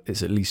before, but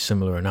it's at least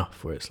similar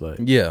enough where it's like...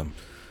 Yeah.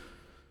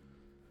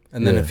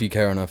 And then Yeah. if you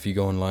care enough, you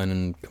go online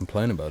and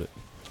complain about it.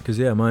 Because,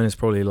 mine is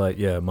probably like,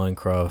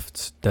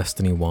 Minecraft,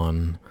 Destiny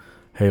 1,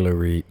 Halo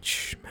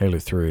Reach, Halo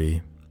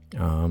 3,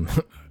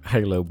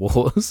 Halo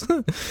Wars,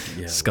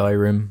 Yeah.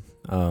 Skyrim.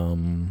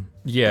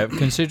 Yeah,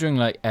 considering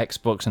like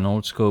Xbox and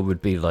old school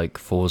would be like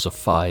Forza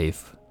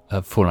 5,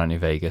 Fallout New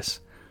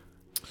Vegas.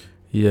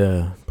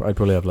 Yeah, I'd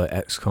probably have like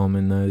XCOM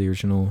in there, the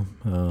original.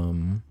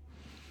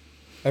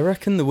 I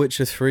reckon The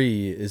Witcher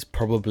 3 is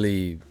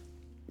probably,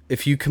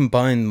 if you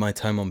combine my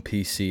time on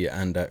PC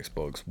and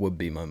Xbox, would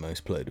be my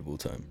most played of all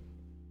time.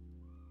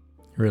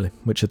 Really?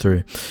 Witcher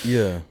 3.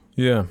 Yeah.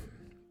 Yeah.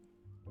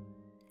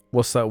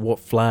 What's that? What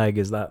flag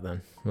is that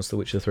then? What's The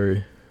Witcher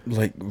 3?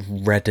 Like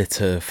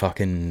Redditor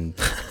fucking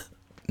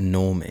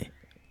normie.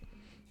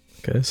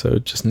 Okay, so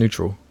just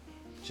neutral.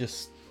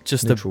 Just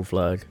Neutral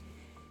flag.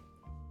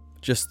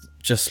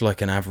 just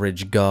like an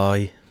average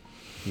guy,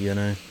 you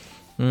know.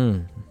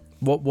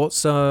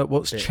 What's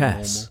Bit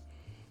chess? normal.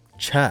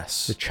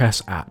 Chess. The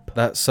chess app.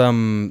 That's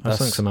sunk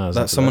some hours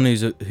that's into someone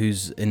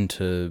who's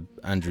into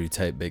Andrew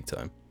Tate big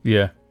time.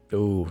 Yeah.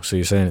 Oh, so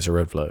you're saying it's a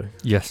red flag?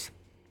 Yes.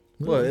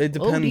 Well, it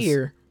depends. Oh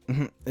dear.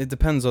 It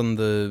depends on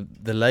the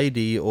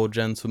lady or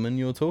gentleman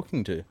you're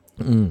talking to.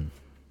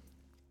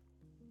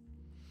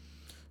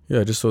 Yeah,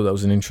 I just thought that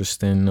was an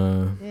interesting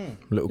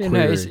little Yeah,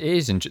 query. no, it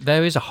is.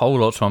 There is a whole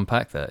lot to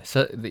unpack there.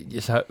 So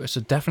it's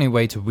a definitely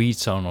way to read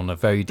someone on a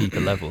very deeper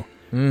level.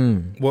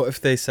 What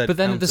if they said? But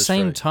then at the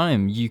same Counter-Strike?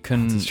 time, you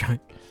can. Counter-Strike.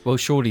 Well,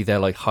 surely they're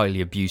like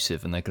highly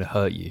abusive and they're going to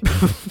hurt you.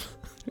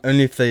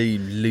 Only if they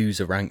lose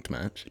a ranked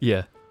match.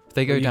 Yeah. If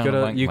they go you down could,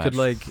 a rank you match, could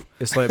like,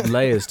 it's like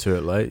layers to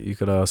it, like you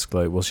could ask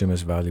like, what's your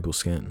most valuable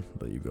skin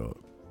that you got?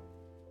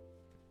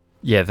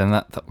 Yeah, then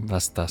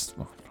that's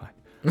well,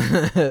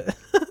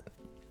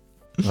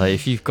 like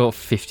if you've got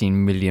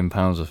 15 million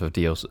pounds worth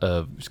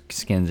of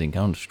skins in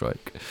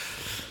Counter-Strike.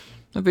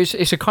 No, but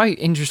it's a quite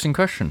interesting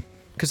question.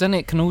 Because then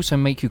it can also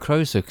make you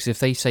closer. Because if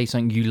they say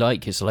something you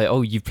like, it's like,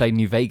 oh, you've played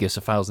New Vegas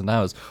 1,000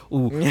 hours.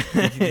 Oh,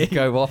 you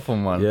go off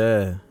on one.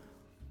 Yeah.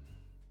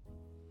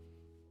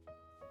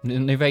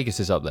 New Vegas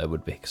is up there,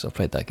 would be, because I've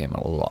played that game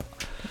a lot.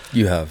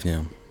 You have,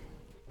 yeah.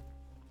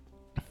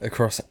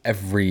 Across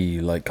every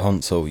like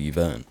console you've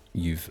owned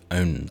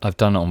I've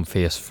done it on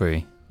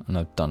PS3 and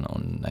I've done it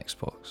on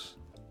Xbox.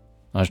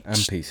 and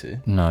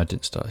PC. No, I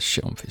didn't start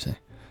shit on PC.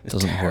 It's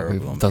Doesn't terrible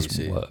work. on Doesn't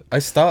PC. work. I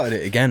started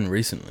it again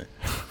recently.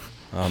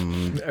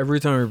 Every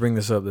time we bring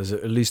this up, there's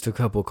at least a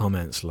couple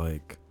comments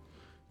like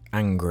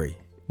angry.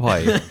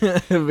 Why?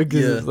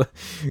 Because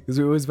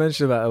we always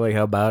mention about like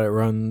how bad it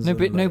runs. No,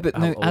 and, but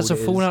like, how as a old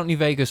it is. Fallout New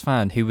Vegas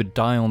fan who would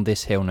die on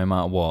this hill no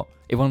matter what,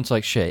 it runs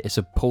like shit. It's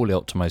a poorly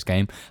optimized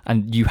game,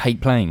 and you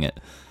hate playing it.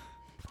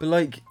 But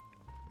like,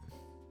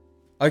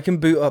 I can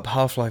boot up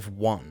Half-Life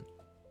 1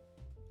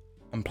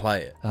 and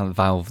play it.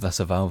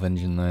 That's a Valve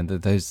engine though.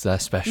 They're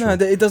special. No,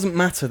 it doesn't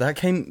matter. That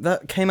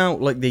came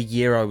out like the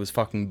year I was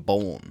fucking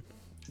born.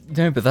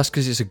 No, but that's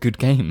because it's a good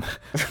game.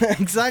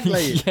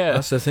 Exactly. Yeah.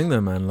 That's the thing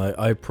though, man. Like,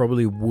 I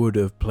probably would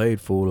have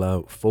played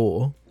Fallout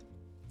 4.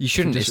 You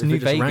shouldn't. If It's it New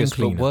just ran Vegas, but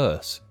cleaner.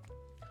 worse.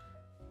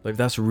 Like,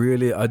 that's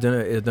really, I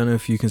don't know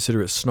if you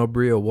consider it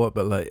snobbery or what,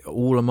 but like,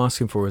 all I'm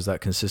asking for is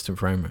that consistent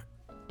frame rate.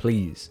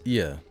 Please.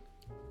 Yeah.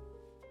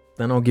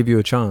 Then I'll give you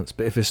a chance.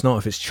 But if it's not,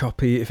 if it's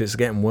choppy, if it's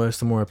getting worse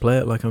the more I play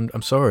it, like,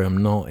 I'm sorry,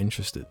 I'm not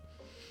interested.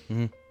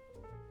 Mm-hmm.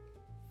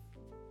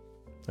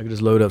 I could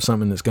just load up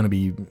something that's going to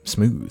be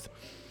smooth.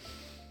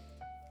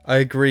 I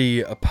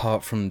agree,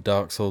 apart from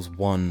Dark Souls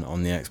 1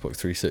 on the Xbox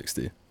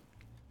 360.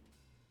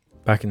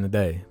 Back in the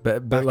day.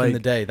 But Back like, in the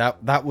day,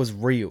 that was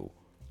real.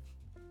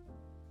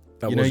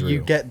 that You know, was you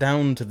real. get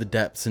down to the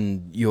depths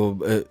and you're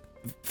at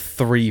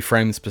 3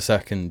 frames per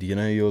second, you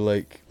know, you're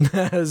like...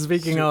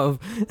 Speaking of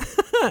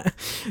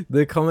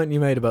the comment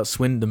you made about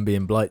Swindon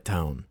being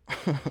Blighttown,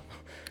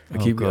 I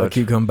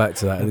keep coming back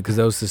to that because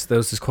there was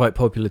this quite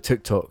popular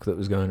TikTok that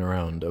was going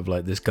around of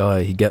like this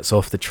guy. He gets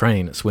off the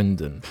train at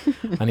Swindon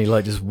and he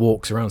like just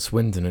walks around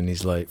Swindon and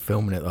he's like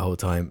filming it the whole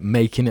time,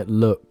 making it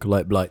look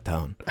like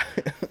Blighttown.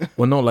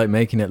 Well, not like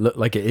making it look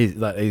like it is.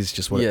 That is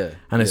just what. Yeah,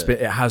 And yeah.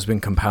 it has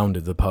been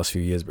compounded the past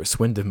few years. But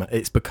Swindon,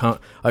 it's become.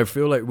 I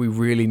feel like we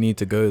really need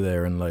to go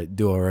there and like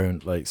do our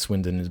own like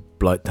Swindon is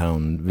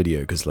Blighttown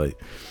video because like.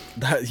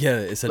 That, yeah,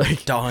 it's a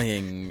Like,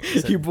 dying...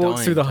 He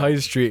walks through the high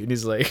street and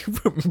he's like,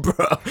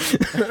 bro.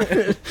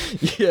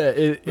 Yeah,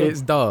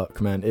 it's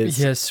dark, man.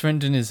 Yeah,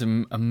 Swindon is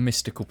a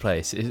mystical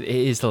place. It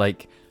is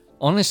like,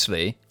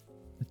 honestly,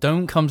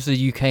 don't come to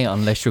the UK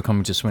unless you're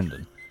coming to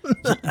Swindon.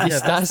 Yeah,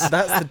 that's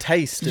the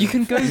taste. You of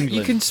can go. You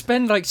England. can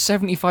spend like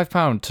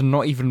 £75 to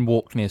not even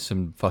walk near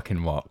some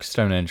fucking rocks,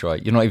 Stonehenge,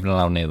 right? You're not even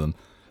allowed near them.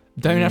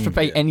 Don't have to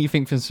pay yeah.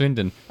 anything for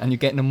Swindon, and you're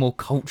getting a more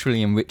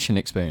culturally enriching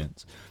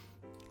experience.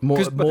 more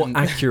 'Cause-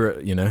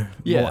 accurate, you know?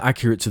 Yeah. More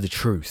accurate to the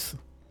truth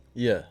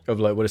Yeah. of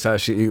like what it's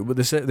actually.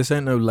 This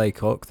ain't no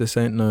Laycock. This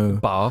ain't no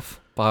Bath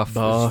is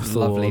Bath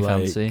lovely, or like,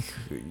 fancy.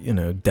 you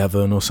know,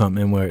 Devon or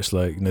something where it's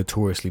like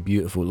notoriously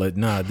beautiful. Like,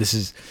 nah, this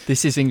is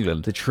This is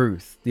England. the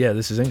truth. Yeah,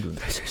 this is England.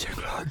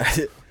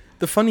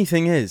 The funny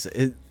thing is,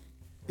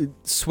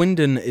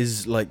 Swindon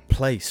is like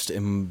placed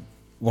in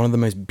one of the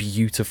most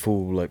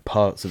beautiful like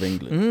parts of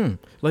England.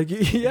 Like,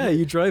 yeah,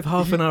 you drive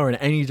half an hour in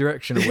any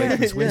direction away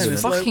from Swindon.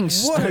 it's fucking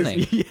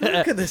stunning.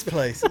 Look at this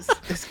place.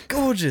 It's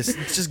gorgeous.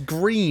 It's just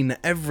green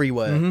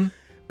everywhere.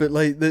 But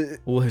like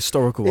All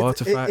historical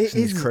artifacts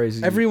and is it's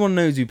crazy. Everyone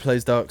knows who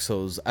plays Dark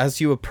Souls.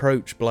 As you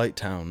approach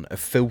Blighttown, a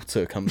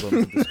filter comes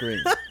onto the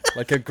screen,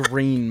 like a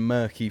green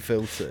murky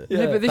filter.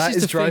 No, but this That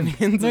is the driving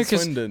thing. into No,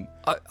 'cause Swindon.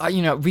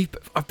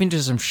 I've been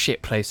to some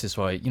shit places,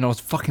 right? You know, I was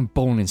fucking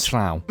born in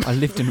Slough. I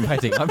lived in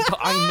Reading.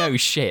 I know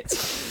shit,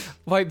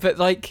 right? But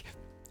like,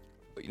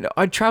 you know,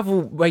 I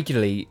travel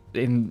regularly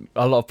in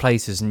a lot of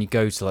places, and you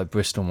go to like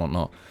Bristol and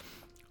whatnot.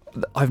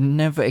 I've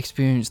never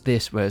experienced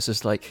this where it's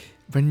just like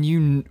when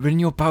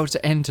you're about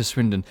to enter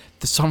Swindon,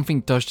 something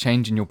does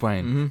change in your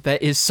brain. There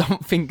is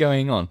something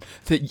going on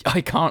that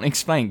I can't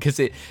explain because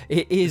it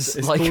is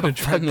It's like called a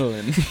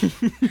adrenaline.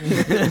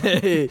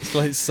 It's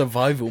like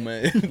survival,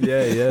 mate.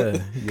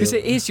 yeah. Because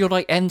it is, you're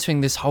like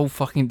entering this whole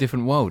fucking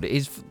different world. It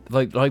is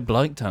like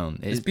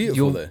Blighttown. It's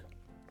beautiful though.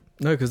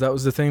 No, because that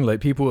was the thing. Like,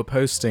 people were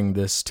posting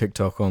this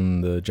TikTok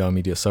on the Jar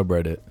Media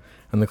subreddit,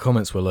 and the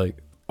comments were like,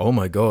 "Oh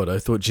my god, I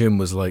thought Jim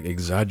was like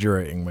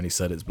exaggerating when he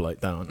said it's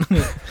Blighttown."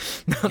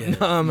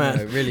 Nah, man.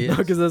 No, it really is.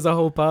 Because there's a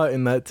whole part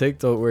in that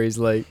TikTok where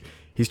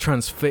he's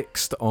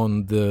transfixed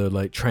on the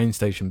like train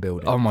station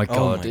building. Oh my Oh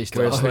god, my it's God.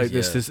 Where it's Oh, like yeah.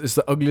 it's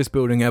the ugliest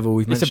building ever.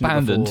 We've It's mentioned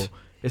abandoned. it before.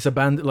 It's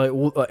abandoned.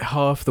 Like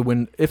half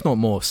the if not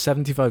more,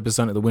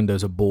 75% of the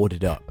windows are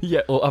boarded up.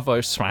 yeah, or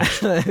otherwise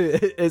smashed.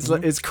 It's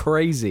like it's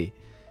crazy.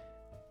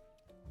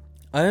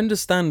 I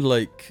understand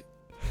like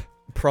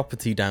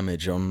property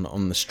damage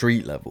on the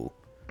street level.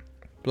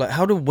 But, like,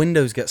 how do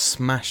windows get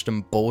smashed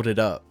and boarded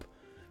up?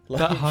 Like,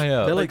 That high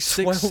up. They're like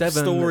 12 6,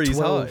 7 stories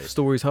 12 high.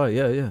 stories high.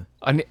 Yeah.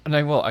 I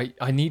know what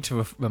I need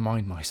to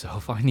remind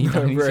myself. I need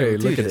No, to Ray,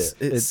 Dude, look at it's-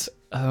 it. it's-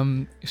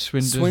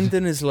 Swindon.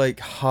 Swindon is like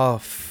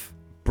half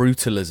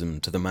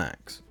brutalism to the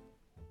max,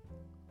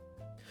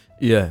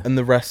 Yeah. and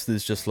the rest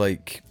is just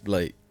like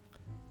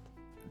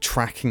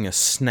tracking a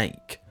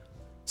snake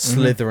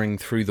slithering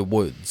through the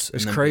woods. It's and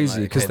then being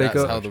crazy like, because okay, they that's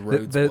got how the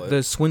roads work.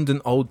 there's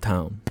Swindon Old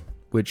Town,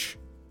 which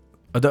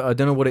I don't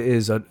know what it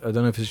is. I don't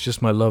know if it's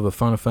just my love of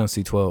Final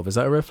Fantasy 12. Is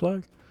that a red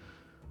flag?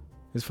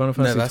 Is Final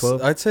No, Fantasy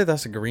 12? I'd say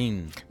that's a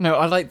green. No,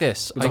 I like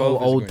this. The I- whole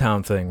 12 is Old green.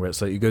 Town thing where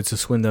it's like you go to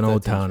Swindon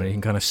Old 13's Town and green. you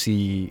can kind of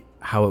see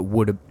how it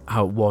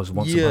was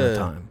once upon a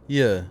time.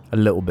 Yeah. A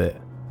little bit,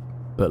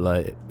 but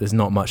like there's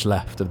not much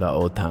left of that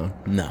old town.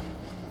 No.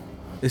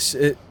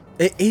 It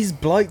is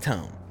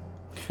Blighttown.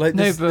 Like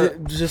No, this,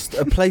 but- just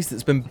a place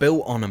that's been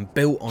built on and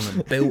built on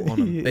and built on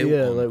and built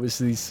yeah, on. like with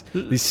these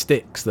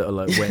sticks that are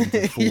like waiting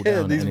to fall yeah,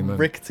 down at these any moment.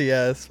 rickety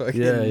ass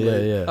fucking. Yeah, yeah,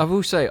 like- yeah. I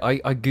will say, I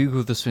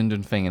googled the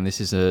Swindon thing, and this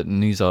is a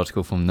news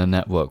article from the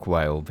Network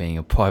Rail, being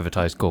a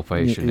privatised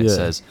corporation. It Yeah.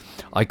 says,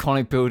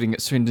 iconic building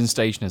at Swindon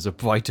Station has a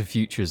brighter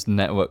future as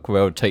Network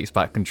Rail takes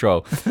back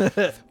control.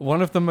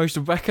 One of the most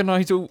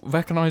recognisable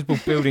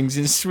buildings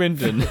in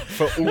Swindon.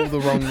 For all the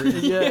wrong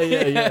reasons.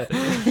 yeah.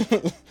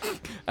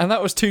 And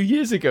that was 2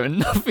 years ago, and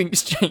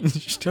nothing's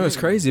changed. No, it's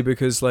crazy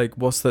because like,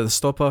 what's the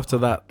stop after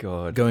that?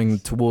 God. Going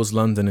towards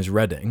London is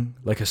Reading,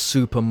 like a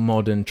super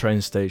modern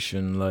train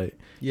station. Like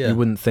Yeah. you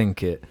wouldn't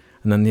think it,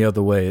 and then the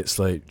other way it's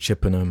like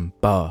Chippenham,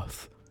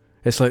 Bath.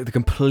 It's like the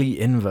complete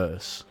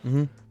inverse.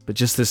 Mm-hmm. But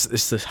just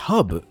this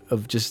hub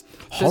of just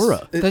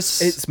horror.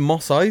 It's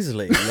Moss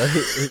Isley. Like,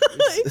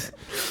 it's,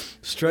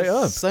 Straight there's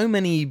up. So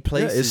many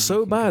places. Yeah, it's so you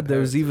can bad. compare There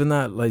was it to. even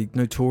that like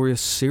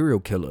notorious serial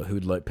killer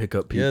who'd like pick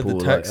up Yeah, people.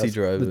 the like, taxi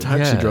driver. The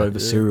taxi Yeah. driver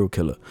Yeah. serial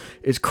killer.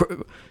 It's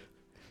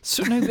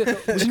So, no, do you know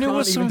can't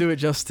what's even do it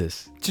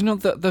justice. Do you know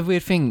the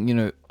weird thing? You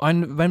know,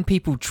 when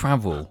people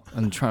travel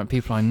and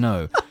people I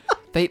know,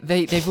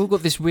 they've all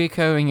got this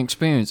recurring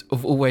experience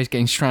of always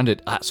getting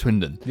stranded at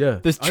Swindon. Yeah,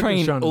 This I've been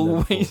train stranded there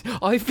always. before.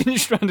 I've been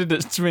stranded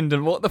at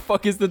Swindon. What the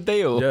fuck is the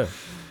deal? Yeah,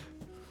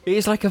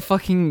 It's like a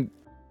fucking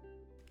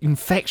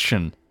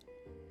infection.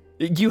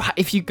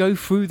 If you go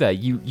through there,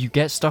 you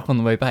get stuck on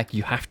the way back.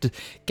 You have to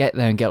get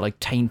there and get like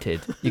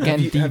tainted. You're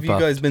getting debuffed. Have you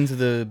guys been to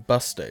the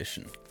bus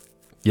station?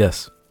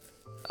 yes.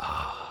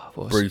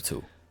 What's-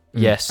 Brutal.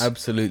 Yes.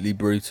 Absolutely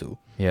brutal.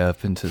 Yeah,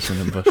 I've been to the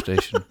Swindon bus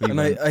station. We And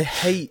went. I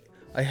hate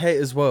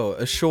as well,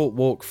 a short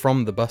walk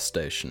from the bus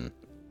station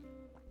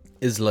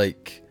is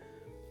like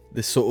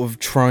this sort of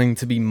trying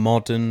to be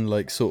modern,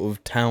 like sort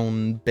of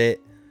town bit.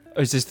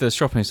 Oh, is this the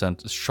shopping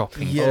centre?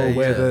 Shopping. Yeah,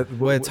 where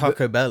where the-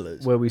 Taco Bell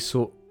is. Where we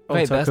saw. Oh,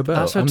 Wait, Taco Bell.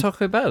 that's where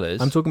Taco Bell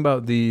is. I'm talking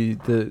about the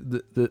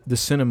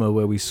cinema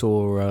where we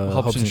saw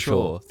Hobbs and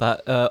Shaw.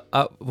 That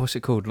what's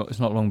it called? It's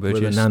not Longbridge.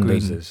 where the It's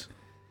Nando's Green. is.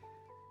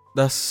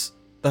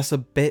 That's a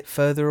bit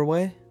further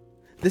away.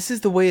 This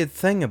is the weird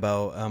thing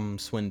about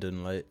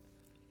Swindon, like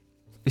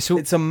It's all.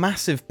 it's a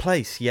massive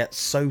place yet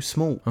so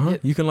small. Uh-huh. Yeah,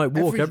 You can like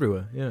walk every-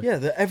 everywhere. Yeah. Yeah,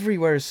 that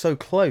everywhere is so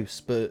close,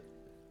 but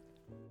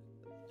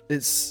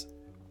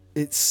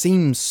it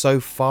seems so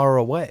far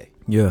away.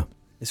 Yeah.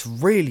 It's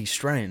really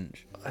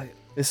strange.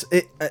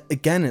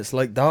 It's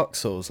like Dark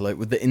Souls, like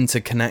with the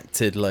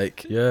interconnected,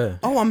 like Yeah.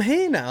 oh, I'm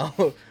here now.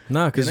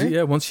 Nah, because You know?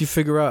 yeah, once you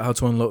figure out how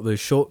to unlock those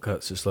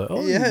shortcuts, it's like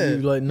oh, Yeah, you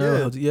like know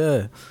yeah. how to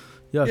yeah.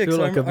 Yeah, I Yeah, feel 'cause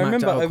like I've I mapped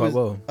remember it out quite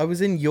well. I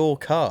was in your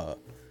car,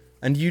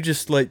 and you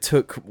just like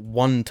took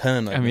one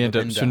turn, And we over the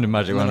ended up Swindon window,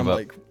 Magic and then I'm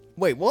Roundabout. like,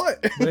 wait,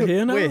 what? We're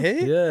here now. We're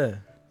here? Yeah,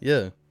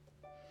 Yeah,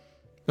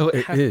 Oh,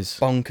 it is.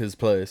 bonkers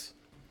place.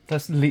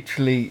 That's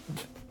literally.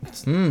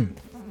 Mm.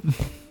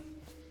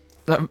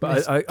 That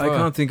But I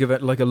can't think of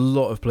it. Like a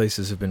lot of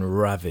places have been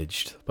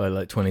ravaged by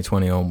like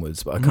 2020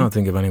 onwards, but I can't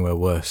think of anywhere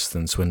worse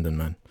than Swindon,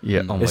 man.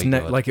 Yeah. Oh It's my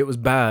God. like it was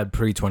bad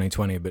pre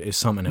 2020, but it's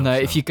something else. No, now.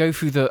 if you go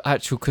through the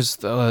actual, because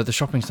the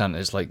shopping centre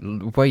is like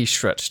way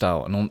stretched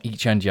out, and on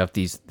each end you have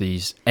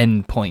these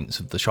end points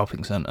of the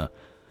shopping centre.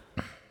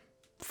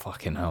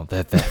 Fucking hell,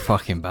 they're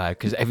fucking bad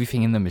because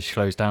everything in them is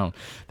closed down.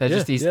 They're Yeah,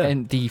 just these yeah.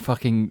 empty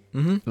fucking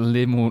Mhm.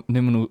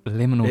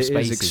 liminal It is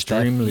spaces.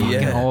 extremely- they're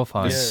fucking Yeah.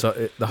 horrifying. It's so,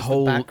 the It's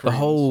whole back the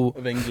whole rooms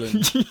of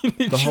England.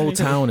 the whole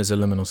town is a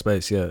liminal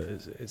space. Yeah,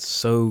 it's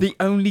so. The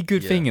only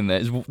good Yeah. thing in there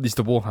is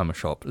the Warhammer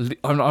shop.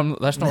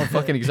 That's not a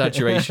fucking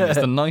exaggeration. It's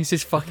the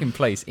nicest fucking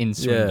place in yeah,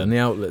 Swindon. and the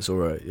outlet's all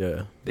right.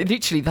 Yeah,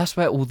 Literally, that's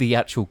where all the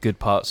actual good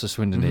parts of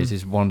Swindon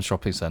is one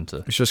shopping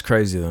centre. it's just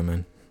crazy though,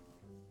 man.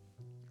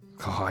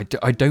 God,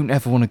 I don't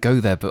ever want to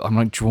go there, but I'm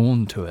like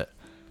drawn to it.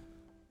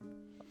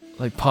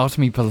 Like part of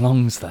me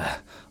belongs there.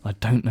 I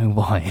don't know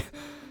why.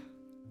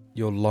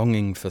 You're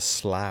longing for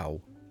Slough.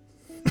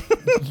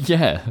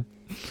 Yeah.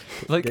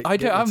 Like Get I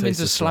the haven't been taste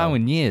to of Slough Slough.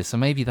 in years, so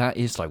maybe that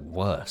is like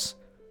worse.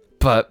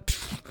 But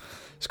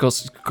it's got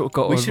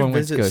We a should long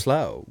way to visit go.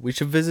 Slough. We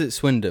should visit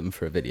Swindon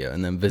for a video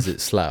and then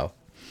visit Slough.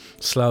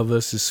 Slough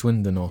versus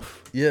Swindon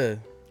off. Yeah,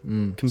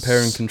 Mm.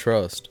 compare and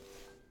contrast.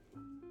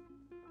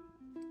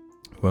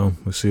 Well,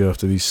 we'll see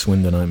after these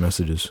Swindonite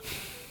messages.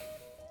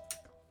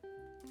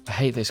 I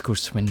hate that it's called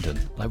Swindon.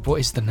 Like, what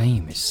is the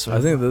name? It's so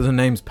I think that the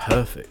name's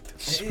perfect.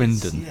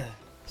 Swindon.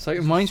 So it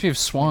reminds me of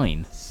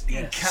swine.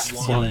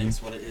 Swine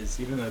is what it is.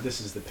 Even though this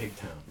is the pig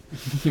town.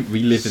 We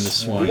live in the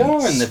swine. We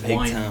are in the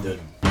pig town.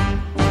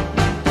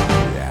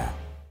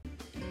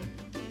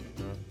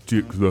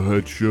 Dick the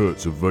Head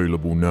shirts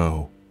available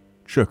now.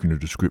 Check in the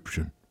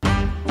description.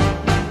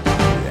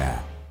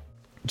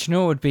 Do you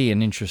know what would be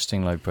an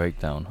interesting like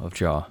breakdown of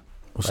Jar?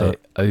 What's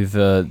Like, that?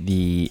 over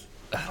the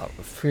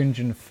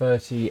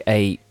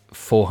 338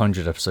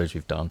 400 episodes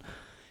we've done,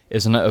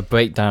 isn't it a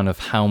breakdown of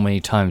how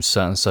many times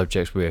certain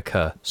subjects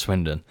reoccur?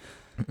 Swindon.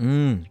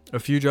 A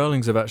few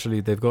Jarlings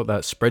they've got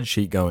that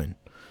spreadsheet going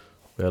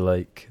where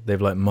like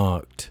they've like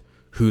marked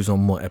who's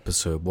on what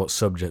episode, what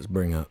subjects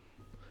bring up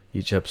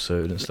each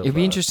episode and stuff. It'd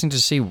be like interesting to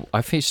see.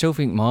 Still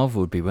think Marvel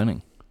would be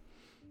winning.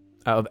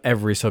 Out of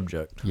every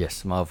subject.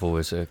 Yes, Marvel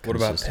is a. What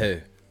about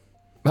consistent- poo?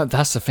 But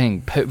that's the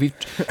thing.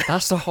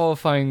 That's the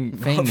horrifying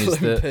thing is Marvel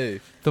and that poo.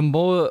 the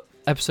more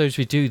episodes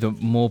we do, the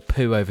more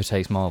poo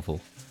overtakes Marvel.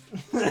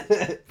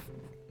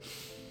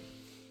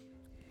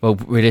 Well,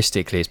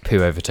 realistically, it's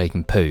poo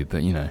overtaking poo,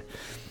 but you know.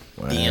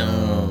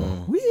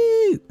 Damn.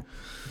 Woo!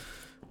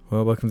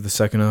 Well, welcome to the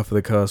second half of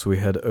the cast. We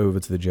head over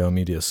to the Jar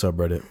Media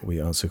subreddit.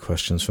 We answer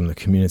questions from the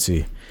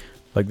community,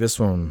 like this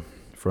one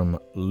from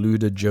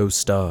Luda Joe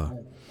Star.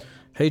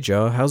 Hey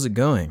Jar, how's it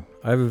going?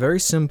 I have a very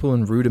simple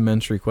and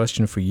rudimentary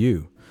question for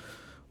you.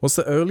 What's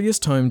the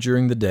earliest time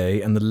during the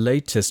day and the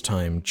latest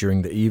time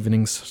during the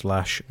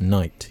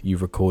evening/night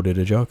you've recorded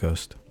a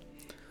JARCast?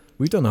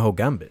 We've done the whole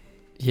gambit.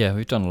 Yeah,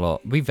 we've done a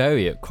lot. We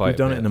vary it quite. We've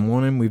done a it bit. in the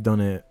morning. We've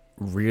done it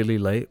really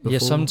late before. Yeah,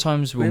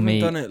 sometimes We we'll haven't meet.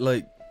 done it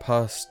like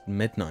past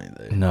midnight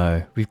though.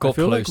 No, we've got I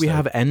feel close. like we though.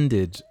 have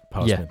ended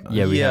past midnight.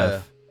 Yeah, we Yeah.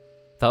 have.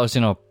 That was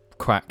in our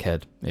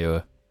crackhead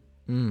era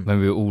Mm. when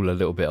we were all a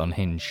little bit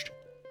unhinged.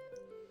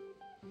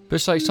 But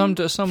it's like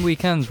some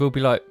weekends we'll be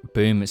like,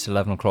 boom, it's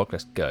 11 o'clock,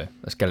 let's go.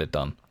 Let's get it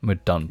done. And we're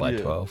done by Yeah.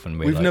 12. And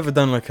We've never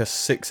done like a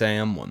 6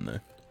 a.m. one though.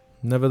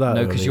 Never that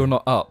No, early. because you're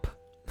not up.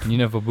 And you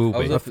never will I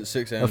was be. up at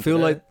 6 a.m. I feel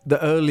today. like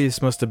the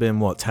earliest must have been,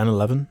 what, 10,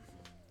 11?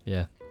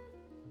 Yeah.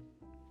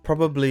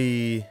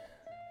 Probably.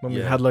 When we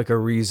Yeah. had like a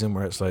reason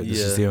where it's like, this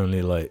is Yeah. the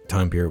only like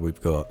time period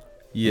we've got.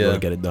 We Yeah. gotta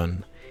get it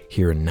done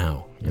here and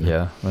now. you know?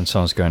 Yeah. When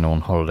someone's going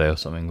on holiday or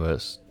something where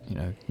it's, you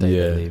know, day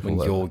Yeah, leave or When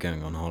whatever. you're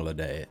going on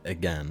holiday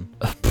again.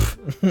 I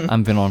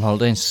haven't been on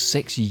holiday in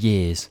 6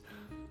 years.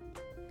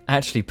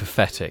 Actually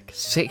pathetic.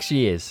 6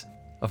 years.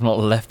 I've not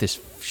left this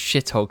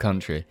shithole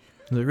country.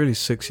 Is it really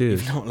 6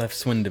 years? You've not left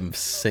Swindon for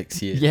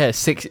 6 years. Yeah,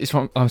 6.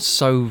 I'm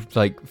so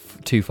like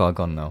too far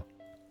gone now.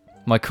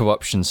 My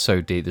corruption's so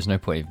deep. There's no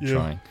point even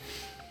trying.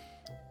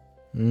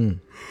 Mm.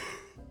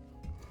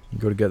 You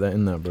gotta get that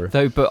in there, bro.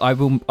 Though, but I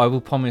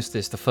will promise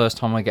this: the first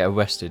time I get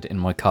arrested in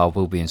my car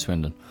will be in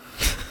Swindon.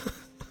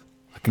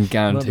 I can You might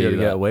guarantee be able you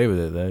to get that. away with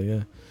it there,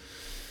 yeah.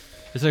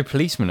 There's no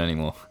policemen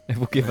anymore. They've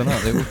all given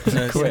up. They've all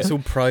No, quit. it's all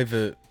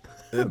private.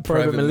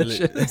 Private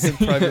militias.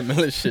 Private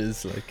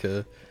militias,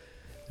 like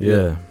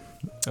Yeah.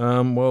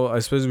 Well, I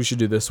suppose we should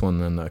do this one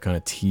then that I kind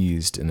of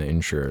teased in the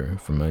intro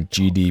from a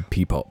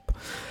GD Pop.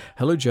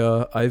 Hello,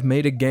 Jar. I've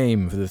made a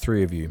game for the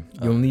three of you.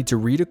 You'll need to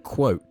read a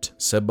quote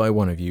said by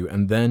one of you,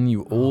 and then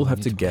you all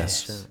have to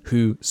guess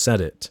who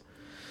said it.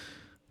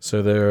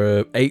 So there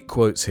are 8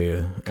 quotes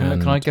here.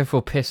 Can I go for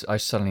a piss? I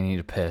suddenly need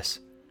a piss.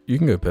 You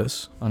can go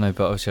piss. I know,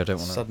 but obviously I don't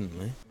want to.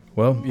 suddenly.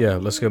 Well, yeah,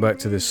 let's go back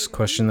to this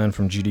question then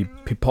from GD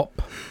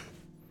Pop.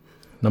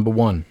 Number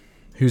 1.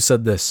 Who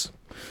said this?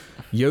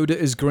 Yoda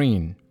is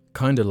green,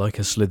 kinda like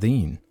a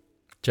Slitheen.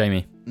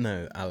 Jamie.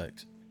 No,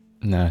 Alex.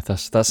 No, that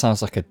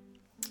sounds like a.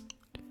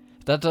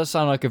 That does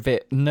sound like a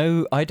bit.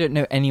 No, I don't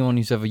know anyone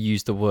who's ever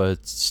used the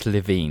word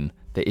Slitheen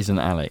that isn't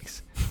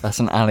Alex. That's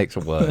an Alex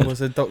It word.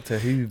 was a Doctor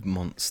Who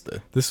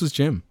monster. This was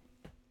Jim.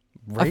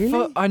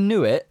 I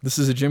knew it. This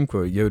is a Jim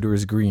quote. Yoda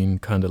is green,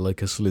 kinda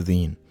like a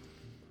Slitheen.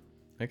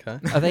 Okay.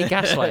 Are they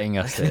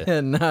gaslighting us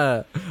here?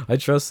 Nah, I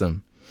trust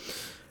them.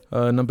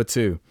 Number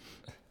 2.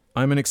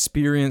 I'm an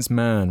experienced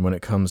man when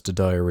it comes to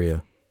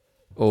diarrhea.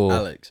 Or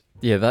Alex.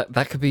 yeah,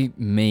 that could be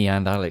me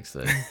and Alex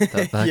though.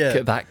 That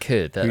Yeah.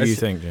 could. Who do you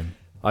think, Jim?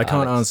 I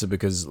can't Alex. answer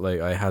because like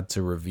I had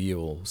to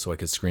reveal so I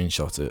could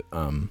screenshot it.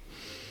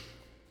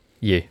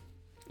 You.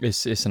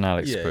 It's an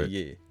Alex Yeah, quote.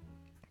 yeah.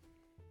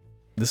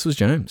 This was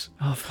James.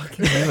 Oh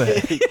fucking hell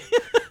it.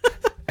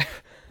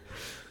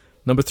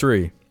 Number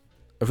 3.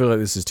 I feel like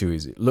this is too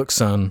easy. Look,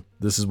 son,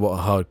 this is what a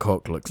hard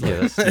cock looks Yeah,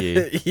 like. that's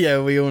you.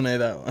 Yeah, we all know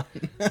that one.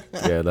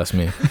 Yeah, that's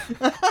me.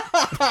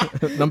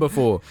 Number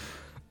 4.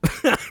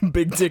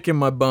 Big dick in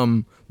my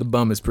bum. The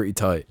bum is pretty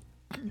tight.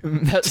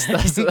 That's me,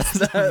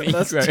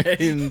 That's right?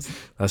 James.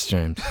 That's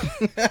James.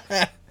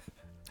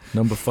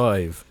 Number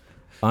 5.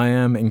 I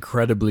am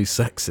incredibly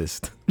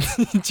sexist.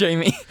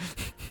 Jamie.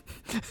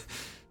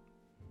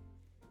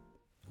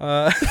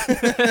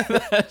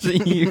 That's a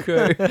you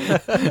quote.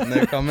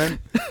 No comment.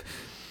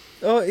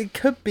 Oh, it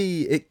could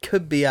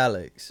be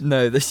Alex.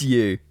 No, that's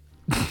you.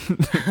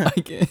 But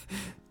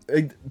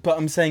But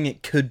I'm saying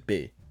it could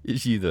be.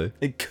 it's you though.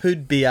 It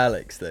could be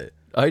Alex though.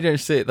 I don't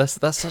see it. That's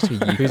such a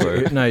you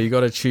quote. No, you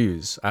gotta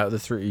choose. Out of the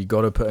 3, you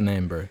gotta put a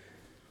name, bro.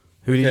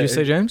 Who did Okay. you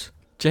say, James?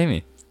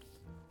 Jamie.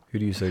 Who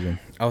do you say, James?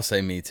 I'll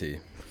say me too.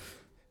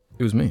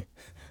 It was me.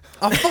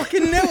 I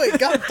fucking knew it.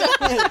 God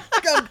damn it.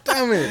 God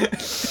damn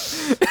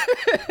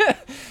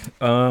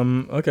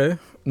it. Okay.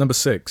 Number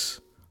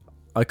 6.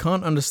 I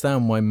can't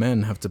understand why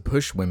men have to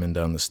push women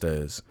down the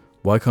stairs.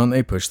 Why can't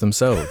they push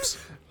themselves?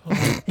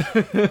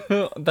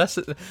 That's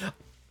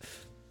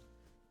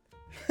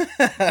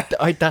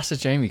that's a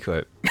Jamie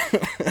quote.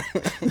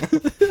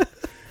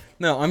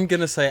 No, I'm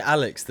gonna say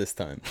Alex this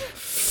time.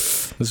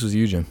 This was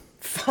you, Jim.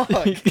 Fuck.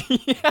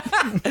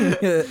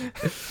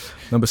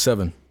 Number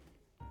 7.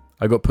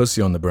 I got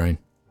pussy on the brain.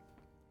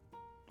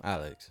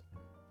 Alex.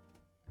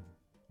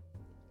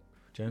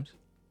 James?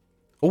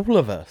 All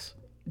of us.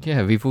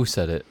 Yeah, we've all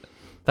said it.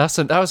 That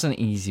was an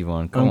easy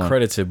one. Come on.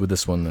 Uncredited with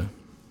this one, though.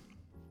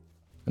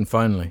 And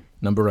finally,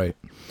 number 8.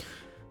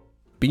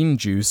 Bean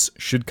juice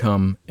should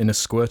come in a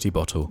squirty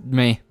bottle.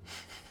 Me.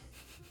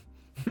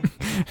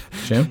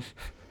 Jim?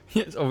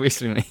 Yes,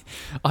 obviously me.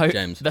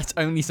 James. That's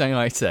only something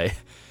I say.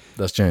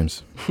 That's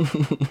James.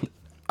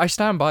 I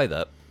stand by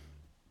that.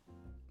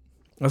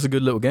 That's a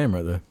good little game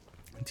right there.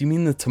 Do you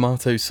mean the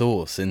tomato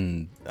sauce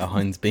in a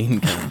Heinz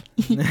bean can?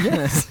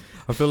 Yes.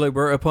 I feel like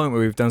we're at a point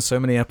where we've done so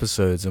many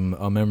episodes and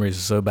our memories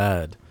are so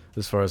bad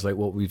as far as like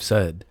what we've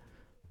said.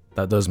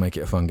 That does make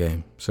it a fun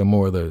game. So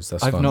more of those.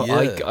 That's fun.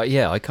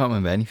 I can't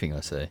remember anything I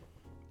say.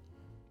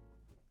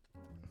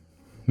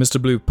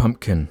 Mr. Blue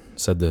Pumpkin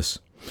said this.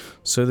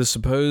 So the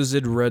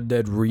supposed Red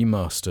Dead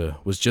remaster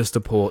was just a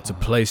port to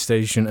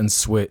PlayStation and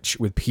Switch,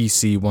 with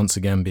PC once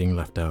again being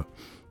left out.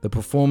 The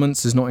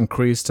performance is not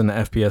increased and the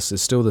FPS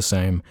is still the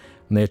same,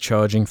 and they are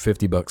charging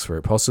 $50 for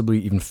it, possibly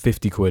even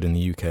 50 quid in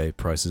the UK.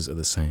 Prices are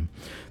the same.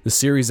 The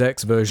Series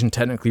X version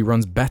technically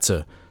runs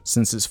better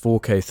since it's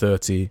 4K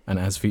 30 and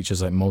has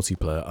features like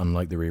multiplayer,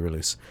 unlike the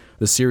re-release.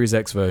 The Series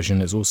X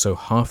version is also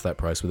half that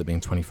price, with it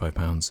being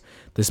 £25.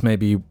 This may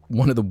be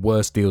one of the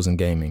worst deals in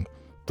gaming.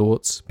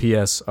 Thoughts?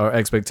 P.S. Our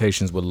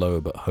expectations were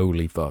low, but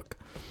holy fuck.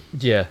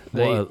 Yeah,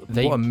 What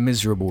a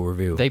miserable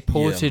reveal. They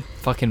ported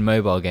fucking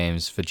mobile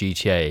games for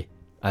GTA,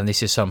 and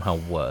this is somehow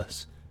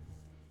worse.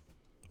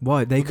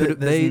 Why?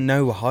 There's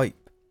no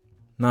hype.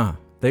 Nah.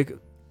 They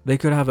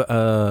could have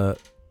a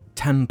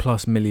 10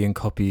 plus million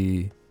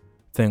copy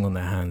thing on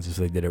their hands if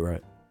they did it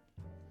right.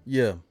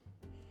 Yeah.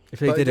 If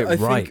they did it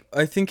right.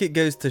 I think it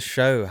goes to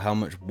show how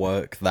much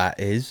work that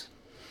is.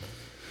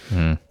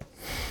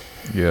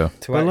 Yeah.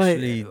 To But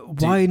actually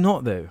why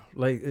not though?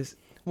 Like,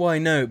 Well, I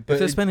know, but if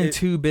they're spending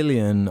 $2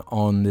 billion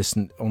on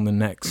the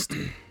next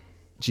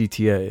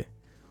GTA,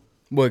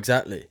 well,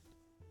 exactly.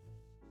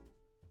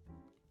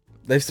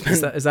 They've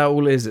spent. is that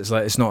all it is? It's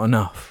like it's not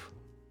enough.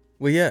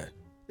 Well, yeah.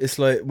 It's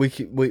like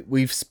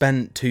we've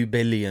spent $2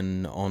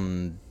 billion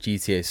on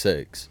GTA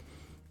 6.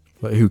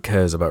 Like, who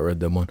cares about Red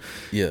Dead 1?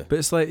 Yeah. But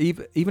it's like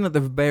even at the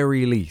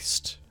very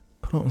least,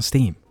 put it on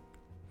Steam.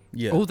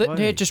 Yeah.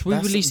 Just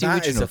re-release the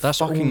that is original. a That's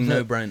fucking all.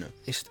 no-brainer.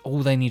 It's all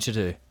they need to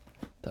do.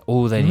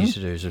 All they need to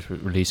do is just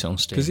release it on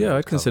Steam. Because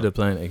I'd consider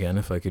playing it again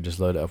if I could just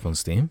load it up on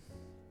Steam.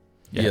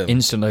 Yeah.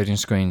 Instant loading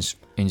screens,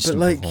 instant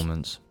like,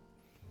 performance.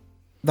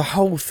 The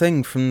whole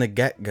thing from the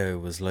get-go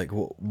was like,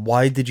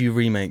 why did you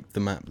remake the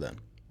map then?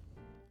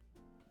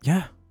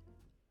 Yeah.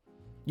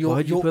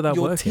 Why'd you put that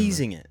you're work in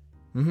teasing it.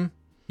 Mm-hmm.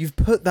 You've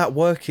put that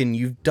work in.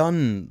 You've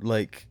done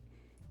like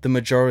the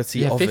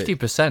majority of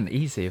 50%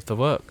 easy of the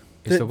work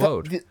is the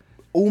world.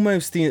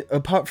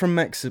 Apart from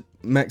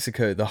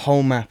Mexico, the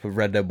whole map of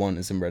Red Dead 1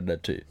 is in Red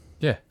Dead 2.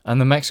 Yeah, and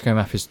the Mexico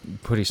map is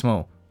pretty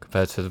small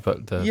compared to the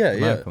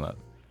American map.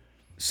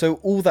 So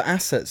all the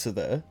assets are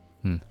there.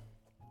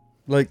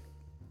 Like,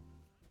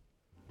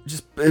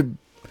 just like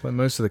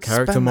most of the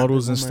character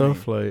models and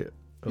stuff, like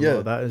a lot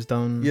of that is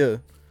done. Yeah.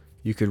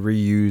 You could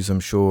reuse, I'm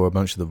sure, a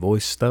bunch of the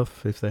voice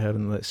stuff if they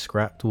hadn't like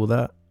scrapped all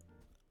that.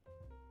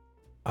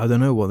 I don't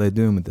know what they're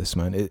doing with this,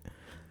 man.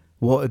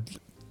 What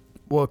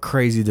a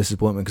crazy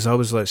disappointment, because I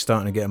was like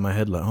starting to get in my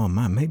head like, oh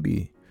man,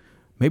 maybe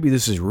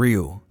this is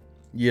real.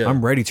 Yeah.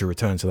 I'm ready to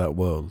return to that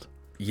world.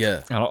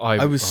 Yeah. And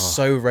I was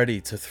so ready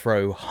to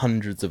throw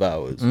hundreds of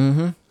hours.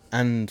 Mm-hmm.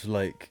 And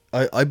like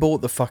I bought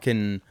the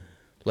fucking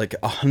like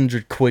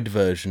 100 quid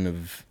version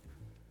of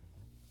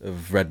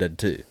Red Dead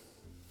 2.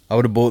 I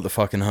would have bought the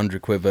fucking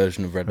 100 quid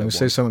version of Red Dead 1. Let me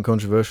say something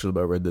controversial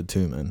about Red Dead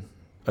 2, man.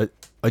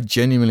 I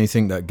genuinely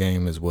think that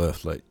game is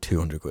worth like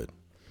 200 quid.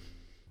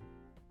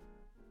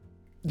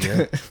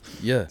 Yeah.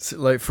 Yeah.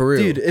 Like, for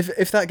real. Dude,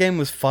 if that game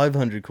was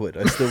 500 quid,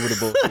 I still would have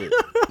bought it.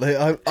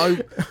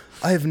 Like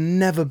I have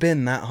never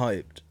been that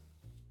hyped.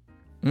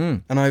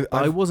 And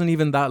I wasn't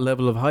even that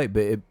level of hype,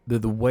 but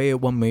the way it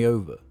won me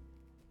over.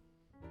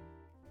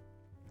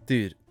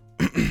 Dude,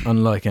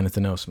 unlike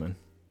anything else, man.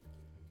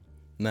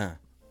 Nah.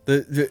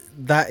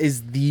 That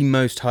is the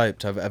most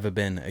hyped I've ever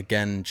been.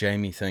 Again,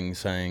 Jamie thing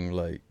saying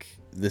like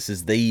this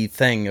is the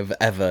thing of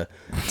ever.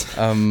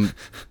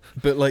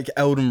 But like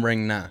Elden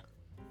Ring, nah.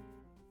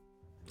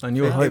 And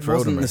you were hyped for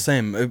Elden Ring. It wasn't the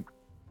same.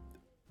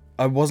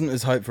 I wasn't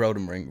as hyped for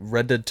Elden Ring.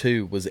 Red Dead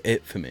 2 was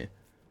it for me.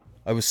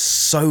 I was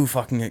so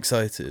fucking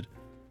excited.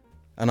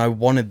 And I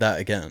wanted that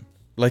again.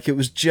 Like, it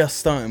was just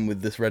starting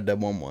with this Red Dead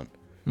 1 one.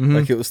 Mm-hmm.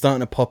 Like, it was starting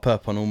to pop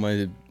up on all my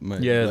yeah,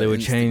 like, they were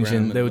Instagram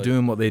changing. They were like,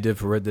 doing what they did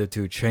for Red Dead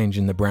 2,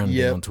 changing the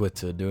branding on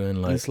Twitter,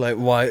 doing like... It's like,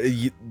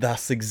 why?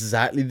 That's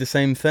exactly the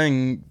same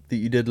thing that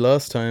you did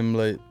last time.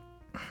 Like,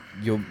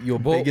 you're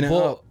bigging it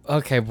up.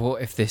 Okay,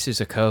 what if this is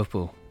a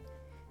couple?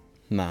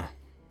 Nah.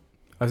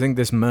 I think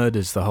this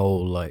murders the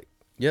whole, like...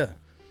 Yeah.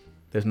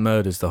 This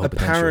murders the whole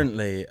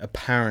potential.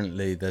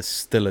 Apparently, there's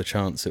still a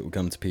chance it will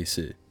come to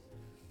PC.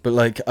 But,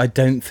 like, I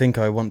don't think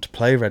I want to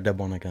play Red Dead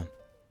 1 again.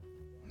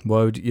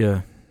 Why would...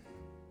 Yeah.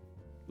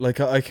 Like,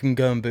 I can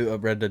go and boot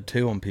up Red Dead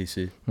 2 on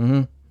PC.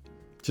 Mm-hmm.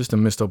 Just a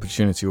missed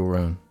opportunity all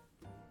around.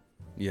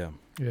 Yeah.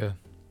 Yeah.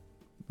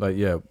 Like,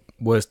 yeah,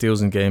 worst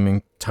deals in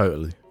gaming,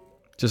 totally.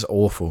 Just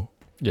awful.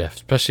 Yeah,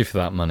 especially for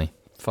that money.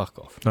 Fuck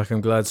off. Like, I'm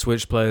glad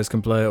Switch players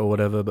can play it or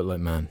whatever, but, like,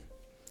 man...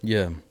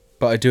 Yeah,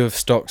 but I do have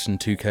stocks in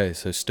 2K,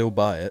 so still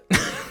buy it.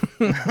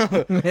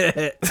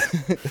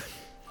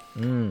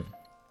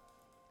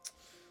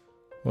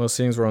 Well,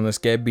 seeing we're on this,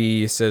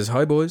 Gabby says,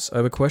 "Hi boys, I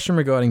have a question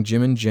regarding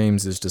Jim and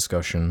James's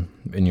discussion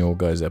in your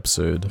guys'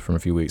 episode from a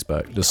few weeks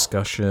back.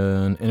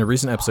 Discussion in a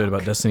recent episode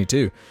about Destiny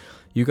 2.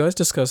 You guys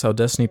discuss how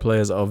Destiny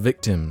players are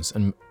victims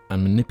and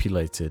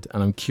manipulated,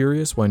 and I'm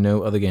curious why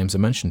no other games are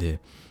mentioned here.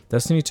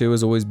 Destiny 2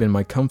 has always been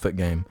my comfort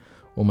game,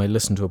 or my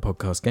listen to a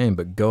podcast game,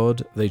 but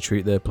God, they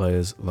treat their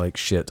players like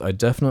shit. I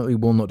definitely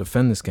will not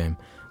defend this game,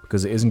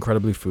 because it is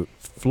incredibly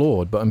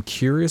flawed, but I'm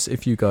curious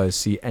if you guys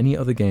see any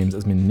other games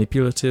as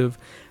manipulative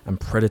and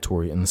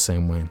predatory in the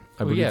same way.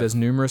 I believe there's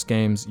numerous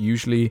games,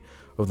 usually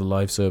of the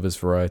live service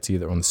variety,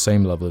 that are on the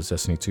same level as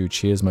Destiny 2.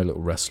 Cheers, my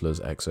little wrestlers,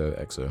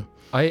 XOXO.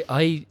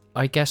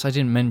 I guess I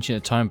didn't mention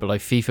at the time, but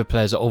like FIFA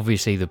players are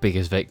obviously the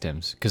biggest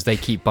victims because they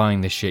keep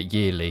buying this shit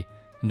yearly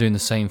and doing the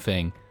same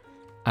thing,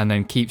 and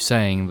then keep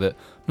saying that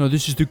no,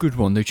 this is the good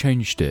one. They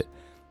changed it.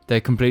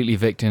 They're completely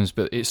victims,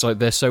 but it's like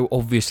they're so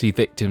obviously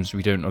victims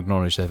we don't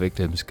acknowledge they're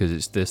victims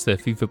because they're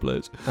FIFA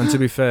players. And to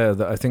be fair,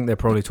 that I think they're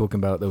probably talking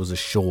about, there was a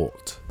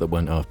short that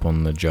went up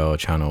on the JAR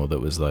channel that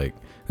was like,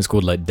 it's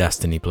called like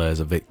Destiny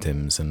players are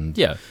victims, and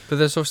yeah, but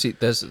there's obviously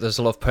there's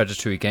a lot of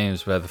predatory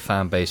games where the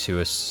fan base who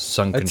are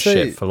sunken I'd say-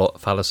 shit for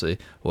fallacy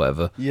or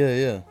whatever.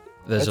 Yeah.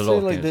 There's I'd a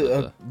lot say, of games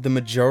like that. the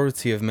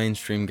majority of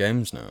mainstream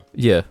games now.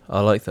 Yeah, I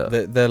like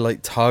that. They're like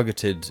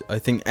targeted. I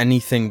think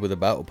anything with a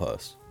battle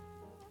pass.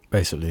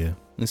 basically, yeah.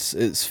 It's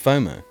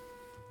FOMO.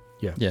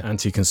 Yeah,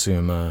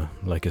 anti-consumer,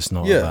 like it's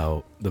not Yeah.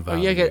 about the Oh,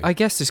 value. yeah, I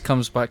guess this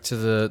comes back to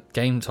the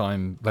game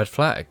time red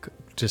flag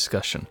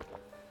discussion.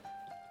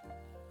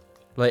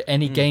 Like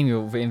any game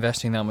you're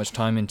investing that much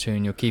time into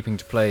and you're keeping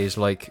to play is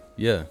like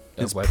Yeah,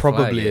 a it's red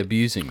probably flag.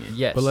 abusing you.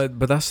 Yes.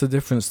 But that's the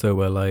difference though,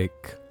 where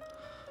like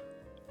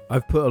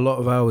I've put a lot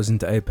of hours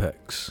into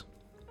Apex,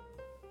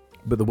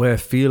 but the way I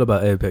feel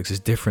about Apex is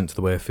different to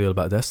the way I feel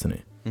about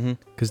Destiny. Mm-hmm.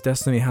 Because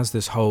Destiny has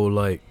this whole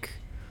like,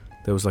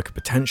 there was like a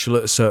potential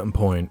at a certain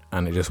point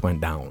and it just went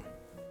down,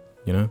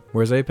 you know?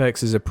 Whereas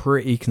Apex is a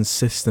pretty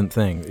consistent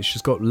thing. It's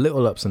just got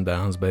little ups and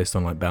downs based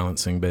on like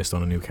balancing, based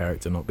on a new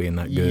character not being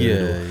that good.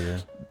 Yeah.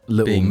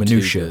 Little Being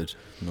minutiae. too good,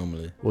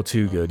 normally. Or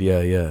too good,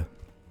 yeah.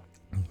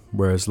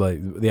 Whereas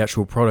like the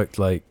actual product,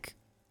 like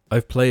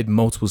I've played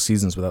multiple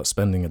seasons without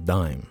spending a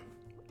dime.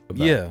 of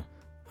that. Yeah.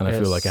 And I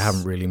feel like I Yes.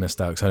 haven't really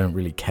missed out because I don't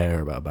really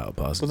care about battle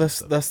passes. Well, that's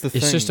the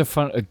thing. it's just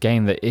a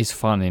game that is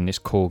fun in its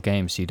core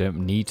game, so you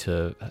don't need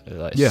to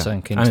like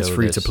sunk into and it's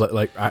free this. to play,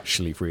 like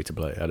actually free to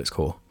play at its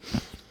core.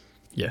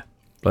 Yeah.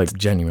 Like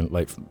genuine,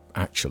 like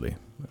actually.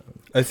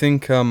 I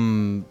think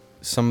some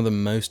of the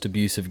most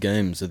abusive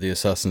games are the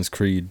Assassin's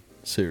Creed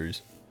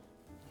series.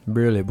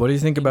 Really, what do you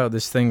think about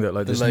this thing that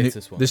like The this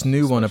latest new, one, this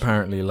new one especially.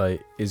 apparently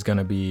like is going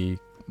to be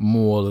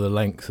more the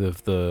length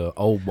of the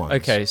old ones?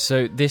 Okay,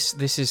 so this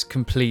is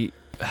complete.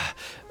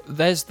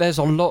 There's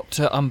a lot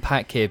to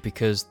unpack here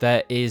because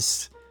there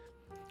is.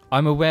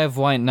 I'm aware of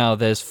right now.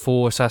 There's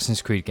 4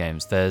 Assassin's Creed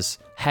games. There's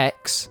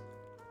Hex.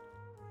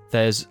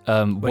 There's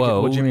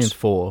World. What do you mean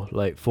 4?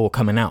 Like 4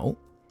 coming out?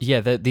 Yeah,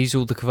 these are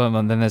all the confirmed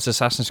ones. Then there's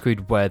Assassin's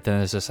Creed Red. Then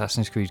there's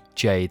Assassin's Creed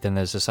Jade. Then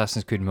there's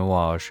Assassin's Creed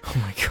Mirage. Oh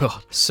my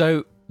god.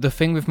 So the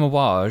thing with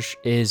Mirage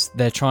is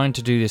they're trying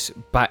to do this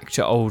back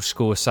to old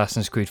school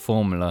Assassin's Creed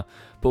formula,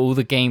 but all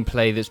the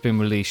gameplay that's been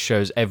released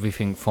shows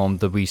everything from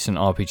the recent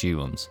RPG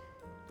ones.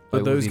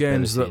 But Like, all those the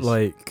games that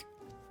abilities. like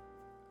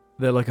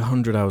they're like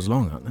 100 hours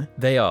long, aren't they?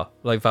 They are.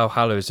 Like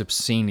Valhalla is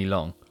obscenely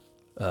long.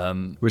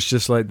 Which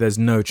just like there's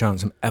no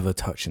chance I'm ever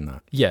touching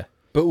that. Yeah.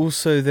 But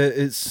also that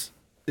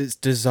it's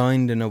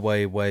designed in a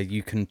way where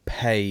you can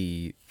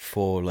pay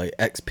for like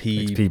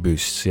XP. XP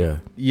boosts, yeah.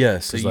 Yeah,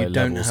 so 'Cause, you like,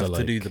 don't levels have are,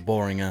 to do like- the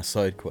boring ass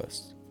side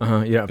quests. You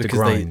have to Because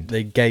grind.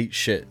 they gate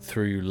shit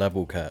through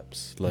level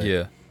caps. Like,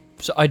 Yeah.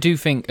 So I do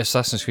think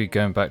Assassin's Creed,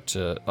 going back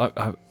to...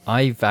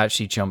 I've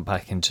actually jumped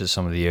back into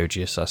some of the OG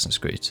Assassin's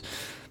Creeds.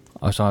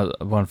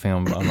 One thing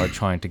I'm like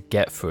trying to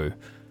get through.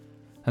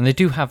 And they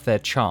do have their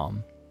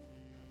charm.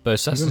 But You've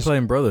Assassin's been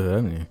playing Brotherhood,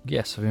 haven't you?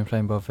 Yes, I've been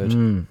playing Brotherhood.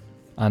 Mm.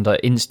 And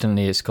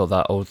instantly it's got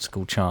that old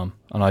school charm.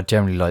 And I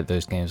generally like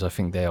those games. I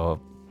think they are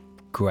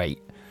great.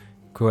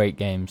 Great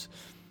games.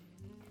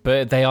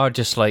 But they are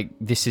just like,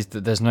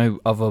 there's no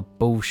other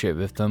bullshit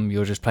with them.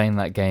 You're just playing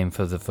that game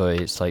for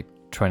it's like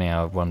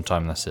 20-hour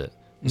runtime, that's it.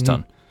 It's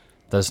done.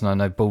 There's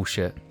no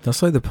bullshit.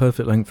 That's like the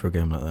perfect length for a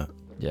game like that.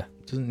 Yeah.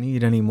 It doesn't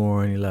need any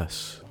more or any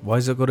less. Why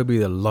has it got to be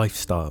the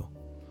lifestyle?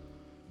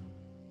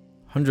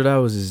 100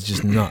 hours is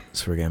just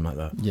nuts for a game like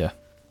that. Yeah.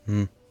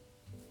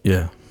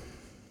 Yeah.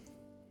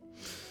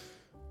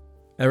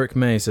 Eric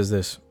May says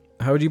this.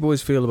 How would you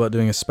boys feel about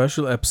doing a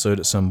special episode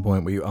at some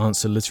point where you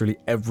answer literally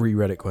every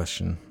Reddit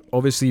question?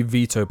 Obviously,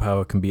 veto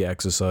power can be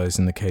exercised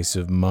in the case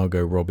of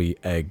Margot Robbie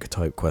egg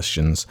type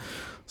questions.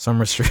 Some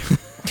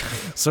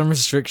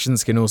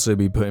restrictions can also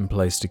be put in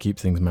place to keep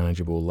things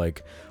manageable,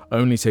 like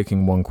only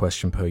taking one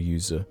question per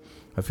user.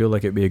 I feel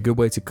like it'd be a good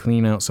way to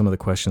clean out some of the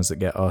questions that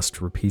get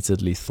asked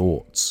repeatedly.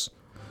 Thoughts?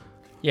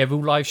 Yeah,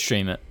 we'll live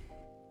stream it.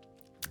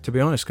 To be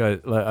honest, guys,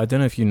 like I don't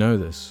know if you know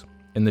this.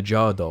 In the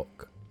JAR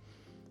doc,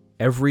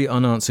 every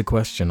unanswered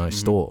question I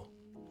store.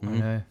 I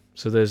know.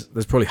 So there's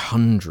probably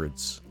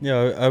hundreds.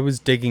 Yeah, I was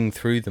digging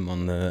through them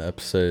on the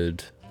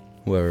episode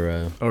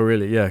where... Oh,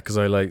 really? Yeah, because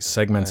I like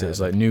segment it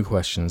as like new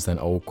questions, then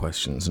old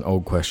questions, and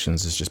old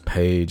questions is just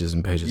pages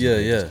and pages. Yeah, and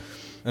pages. yeah.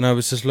 And I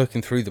was just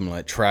looking through them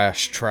like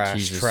trash,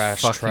 Jesus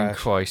trash, fucking trash.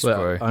 Christ,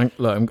 bro.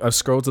 I've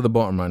scrolled to the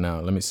bottom right now.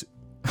 Let me see.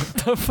 What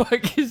the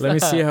fuck is Let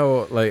that? me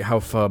see how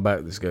far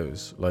back this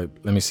goes. Like,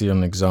 let me see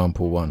an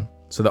example one.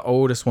 So the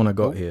oldest one I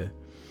got here.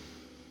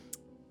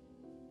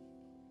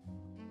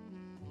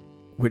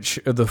 Which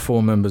of the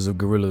 4 members of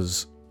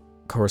Gorillaz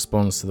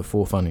corresponds to the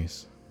 4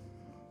 funnies?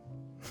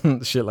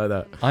 Shit like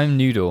that. I'm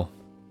Noodle.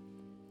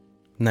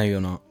 No,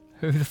 you're not.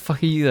 Who the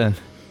fuck are you then?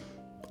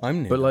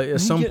 I'm new. But like at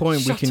some point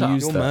we shut can up.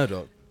 use You're that.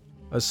 Murdoch.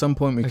 At some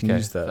point we can Okay,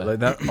 use that. fair. Like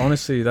that.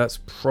 Honestly, that's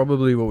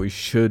probably what we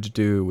should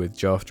do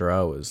with After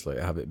Hours. Like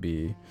have it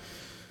be.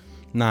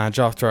 Nah,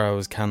 After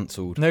Hours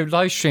cancelled. No,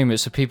 live stream it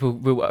so people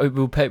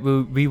will pay.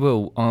 We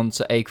will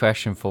answer a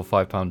question for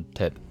 £5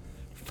 tip.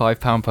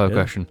 £5 per Yeah.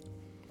 question.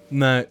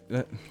 No.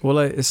 Well,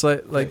 like it's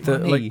like the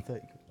like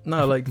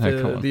no like No,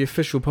 come the on. the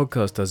official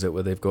podcast does it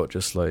where they've got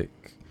just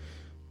like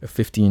a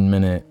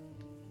 15-minute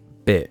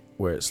bit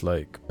where it's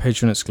like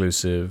Patreon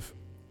exclusive.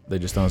 They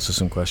just answer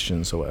some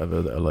questions or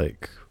whatever that are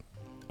like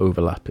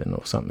overlapping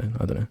or something.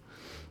 I don't know.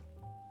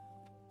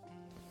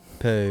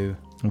 Poo.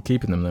 I'm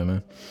keeping them though,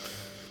 man.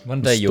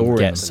 One day you'll storing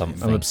get them.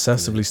 something. I'm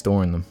obsessively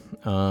storing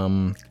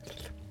them.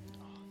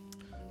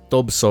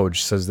 Dobsoj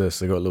says this.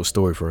 They got a little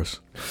story for us.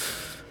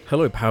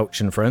 Hello,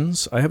 Pouch and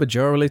friends. I have a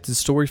jar-related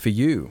story for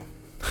you.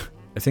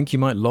 I think you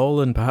might loll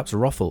and perhaps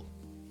ruffle.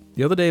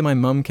 The other day, my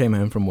mum came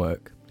home from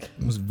work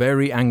and was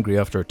very angry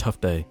after a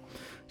tough day.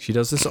 She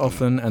does this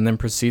often and then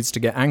proceeds to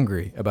get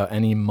angry about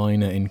any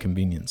minor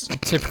inconvenience.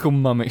 Typical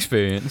mum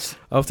experience.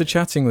 After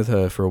chatting with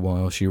her for a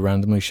while, she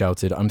randomly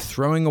shouted, "I'm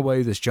throwing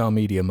away this Jar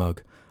Media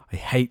mug. I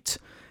hate,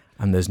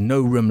 and there's no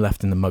room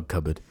left in the mug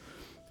cupboard."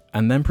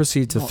 And then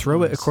proceeded to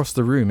throw it across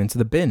the room into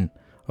the bin.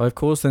 I, of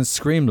course, then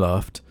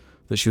laughed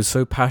that she was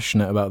so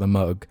passionate about the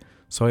mug,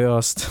 so I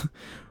asked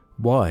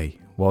why,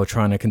 while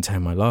trying to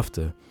contain my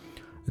laughter.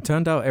 It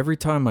turned out every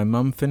time my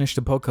mum finished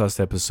a podcast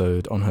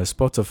episode on her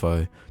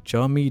Spotify,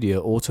 Jar Media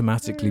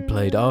automatically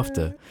played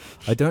after.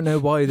 I don't know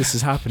why this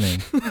is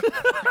happening.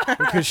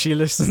 Because she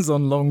listens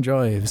on long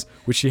drives,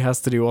 which she has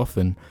to do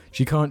often.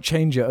 She can't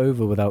change it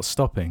over without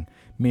stopping,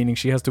 meaning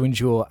she has to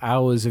endure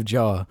hours of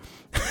Jar.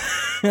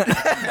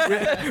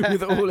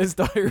 with all his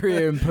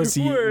diarrhea and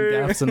pussy eating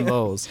gaffs and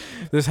lulls.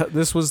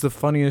 This was the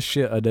funniest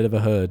shit I'd ever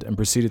heard, and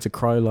proceeded to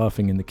cry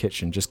laughing in the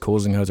kitchen, just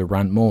causing her to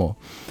rant more.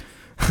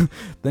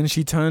 Then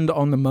she turned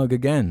on the mug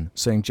again,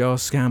 saying Jar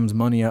scams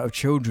money out of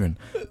children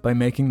by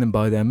making them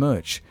buy their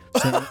merch,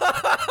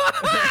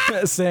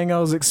 saying I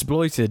was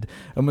exploited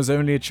and was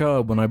only a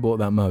child when I bought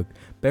that mug.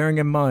 Bearing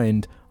in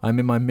mind, I'm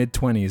in my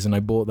mid-20s and I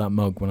bought that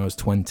mug when I was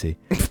 20.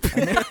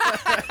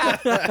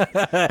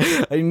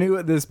 I knew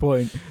at this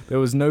point there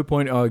was no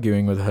point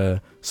arguing with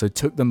her, so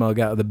took the mug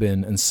out of the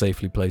bin and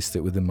safely placed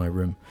it within my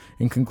room.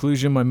 In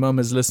conclusion, my mum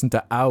has listened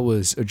to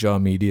hours of Jar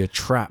Media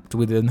trapped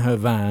within her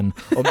van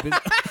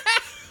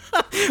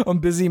on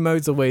busy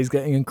motorways,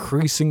 getting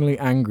increasingly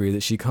angry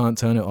that she can't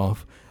turn it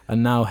off,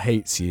 and now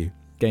hates you.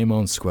 Game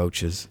on,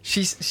 Squelchers.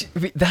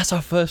 That's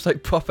our first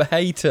like proper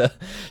hater.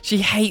 She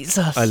hates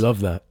us. I love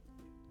that.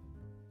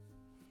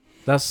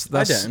 That's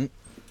I don't.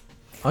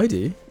 I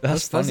do.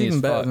 That's That's funny even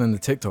as better fuck. than the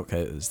TikTok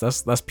haters.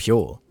 That's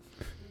pure.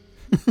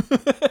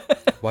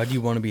 Why do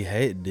you want to be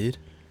hated, dude?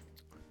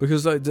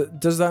 Because like,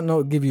 does that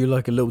not give you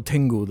like a little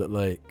tingle that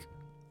like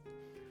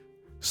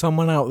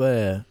someone out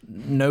there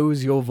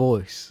knows your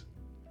voice,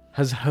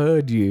 has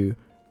heard you,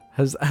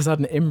 has had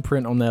an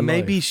imprint on their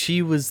Maybe life?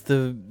 she was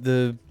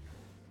the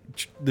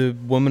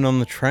woman on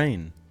the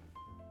train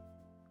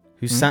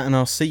who sat in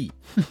our seat,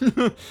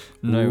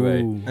 No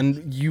way. Ooh.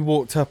 and you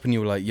walked up and you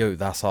were like, "Yo,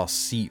 that's our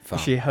seat, fam."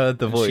 She heard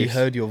the And voice. She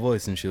heard your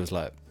voice and she was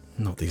like,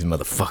 Not these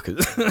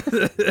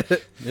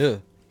motherfuckers. "Yeah."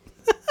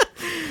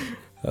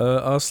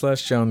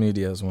 R/Jar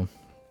Media has one.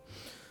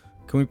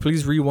 Can we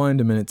please rewind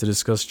a minute to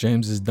discuss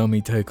James's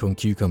dummy take on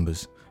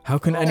cucumbers? How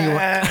can anyone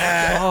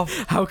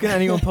how can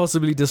anyone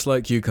possibly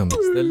dislike cucumbers?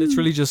 They're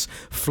literally just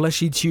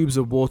fleshy tubes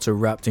of water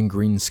wrapped in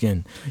green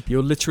skin.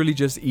 You're literally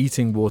just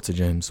eating water,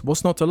 James.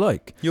 What's not to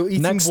like? You're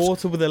eating Next-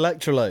 water with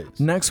electrolytes.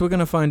 Next, we're going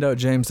to find out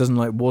James doesn't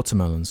like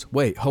watermelons.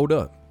 Wait, hold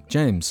up.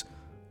 James,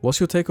 what's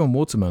your take on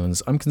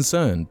watermelons? I'm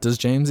concerned. Does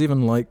James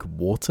even like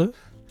water?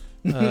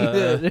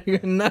 No,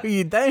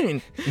 you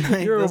don't.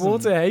 You're a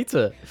water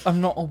hater.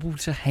 I'm not a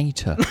water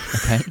hater.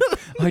 Okay.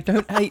 I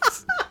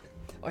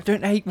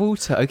don't hate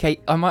water. Okay,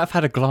 I might have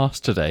had a glass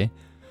today,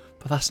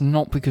 but that's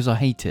not because I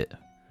hate it.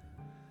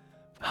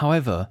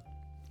 However,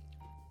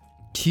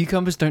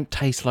 cucumbers don't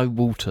taste like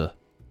water.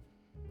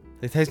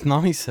 They taste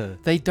nicer.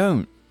 They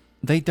don't.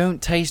 They don't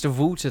taste of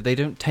water. They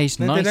don't taste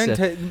No, nicer.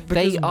 they don't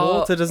because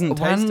water doesn't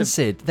taste.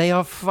 rancid. They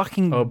are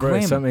fucking Oh, bro,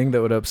 grim. something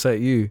that would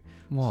upset you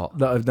What?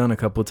 that I've done a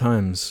couple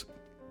times.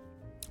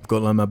 I've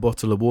got like my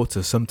bottle of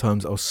water.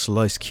 Sometimes I'll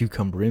slice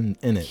cucumber in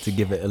it to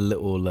give it a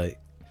little, like,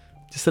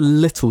 just a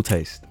little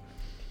taste.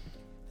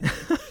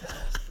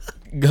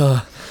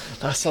 God.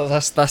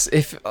 That's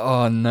if.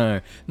 Oh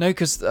no,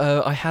 because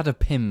I had a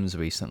Pimm's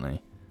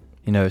recently.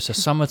 You know, it's a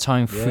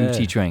summertime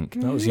fruity Yeah. drink.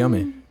 That was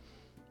yummy.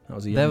 That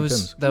was a There yummy was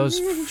Pimm's. there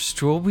was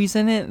strawberries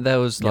in it. There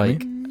was Yummy.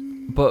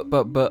 like,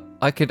 but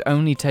I could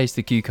only taste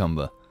the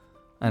cucumber,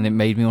 and it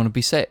made me want to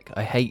be sick.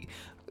 I hate.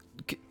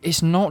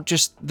 It's not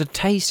just the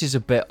taste is a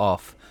bit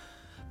off,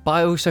 but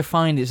I also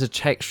find it's a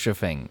texture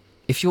thing.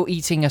 If you're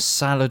eating a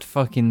salad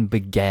fucking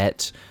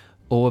baguette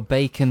or a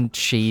bacon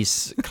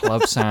cheese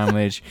club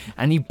sandwich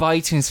and you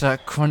bite into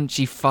that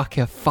crunchy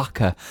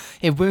fucker,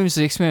 it ruins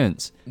the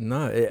experience.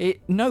 No,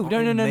 No.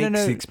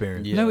 makes the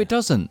experience. Yeah. No, it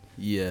doesn't.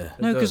 Yeah.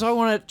 No, because does. I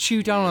want to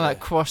chew down on that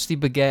crusty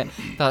baguette,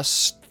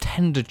 that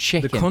tender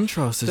chicken. The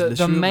contrast is the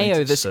literally what mayo makes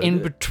it that's so in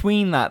good.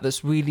 between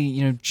that's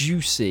really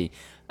juicy,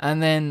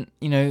 and then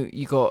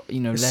you got It's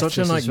lettuce such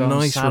a as well,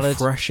 nice, salad,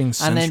 refreshing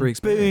and then sensory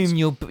experience. boom,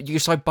 you're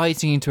just like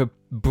biting into a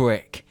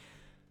brick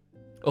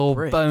or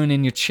Brick? bone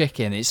in your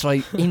chicken. It's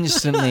like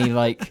instantly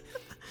like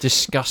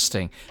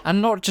disgusting,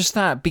 and not just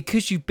that,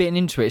 because you've bitten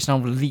into it, it's now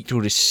leaked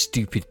all this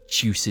stupid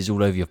juices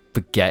all over your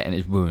baguette and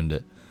it's ruined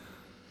it.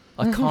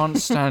 I can't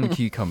stand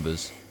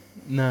cucumbers.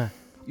 No.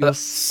 You're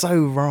so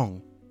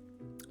wrong.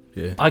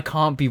 Yeah. I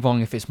can't be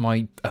wrong if it's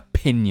my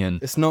opinion.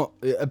 It's not.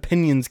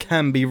 Opinions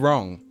can be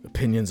wrong.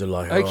 Opinions are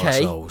like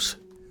Okay. arseholes.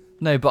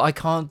 No, but I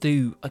can't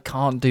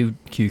do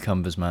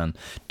cucumbers, man.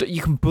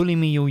 You can bully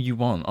me all you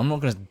want. I'm not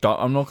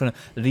gonna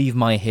leave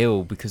my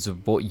hill because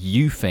of what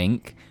you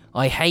think.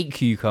 I hate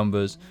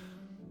cucumbers.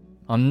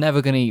 I'm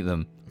never gonna eat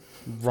them.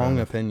 Wrong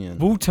opinion.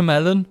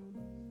 Watermelon.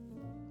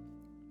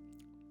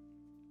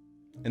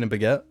 In a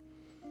baguette?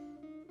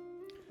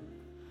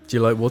 Do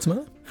you like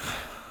watermelon?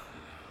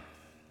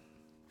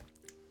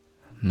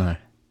 No,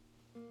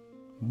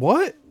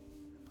 What?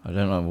 I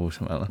don't like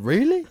watermelon.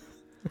 Really? Do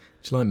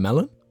you like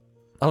melon?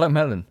 I like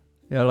melon.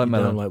 Yeah, I like You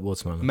melon. don't like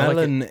watermelon.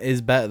 Melon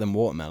is better than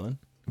watermelon.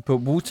 But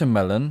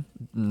watermelon,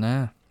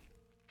 nah.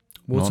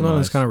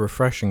 Watermelon's nice. kind of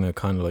refreshing though,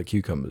 kind of like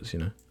cucumbers, you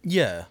know.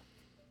 Yeah.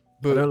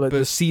 But But,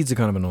 the seeds are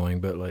kind of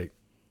annoying, but like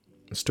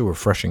it's still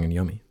refreshing and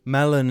yummy.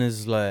 melon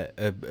is like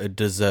a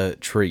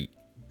dessert treat.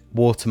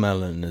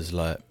 Watermelon is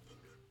like,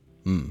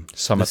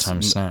 Summertime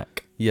This-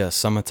 snack. yeah,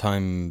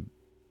 summertime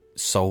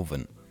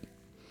solvent.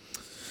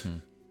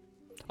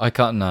 I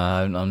can't. No,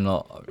 I'm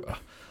not.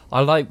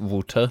 I like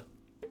water.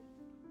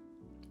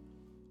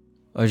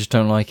 I just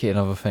don't like it in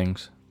other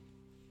things.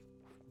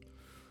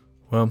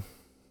 Well,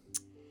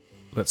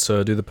 let's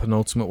do the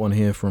penultimate one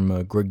here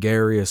from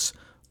Gregarious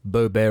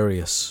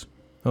Bobarius.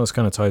 Oh, this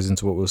kind of ties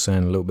into what we were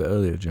saying a little bit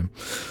earlier, Jim.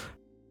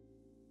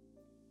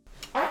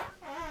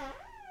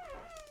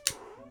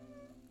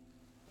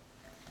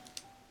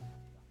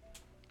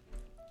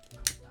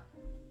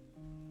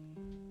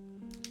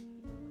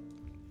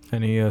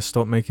 Any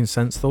stop making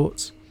sense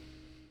thoughts?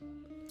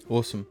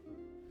 Awesome.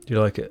 Do you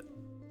like it?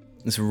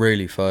 It's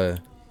really fire.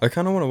 I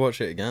kind of want to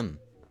watch it again.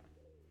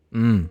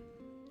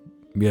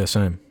 Yeah,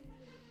 same.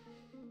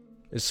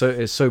 It's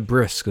so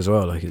brisk as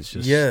well. Like it's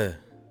just Yeah.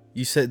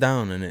 You sit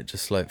down and it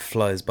just like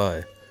flies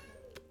by.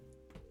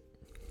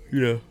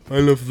 Yeah. I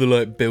love the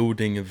like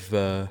building of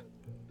like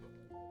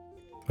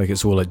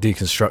it's all like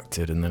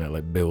deconstructed and then it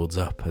like builds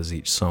up as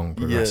each song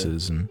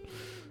progresses and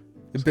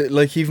but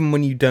like even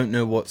when you don't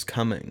know what's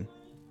coming.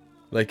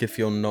 Like if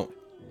you're not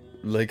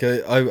like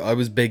I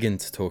was big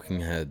into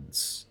Talking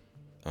Heads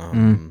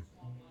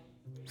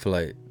for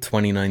like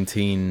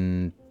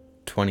 2019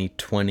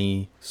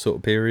 2020 sort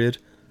of period,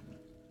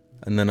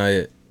 and then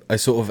I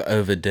sort of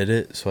overdid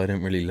it, so I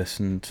don't really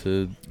listen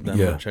to them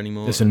much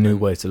anymore. It's a new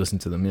way to listen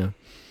to them.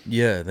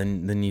 Yeah,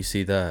 then you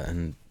see that,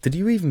 and did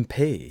you even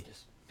pee?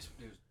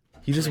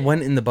 You just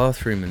went in the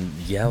bathroom and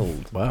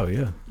yelled. Wow,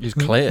 yeah. It's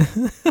clear.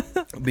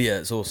 But yeah,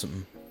 it's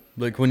awesome.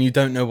 Like when you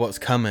don't know what's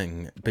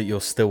coming, but you're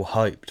still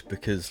hyped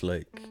because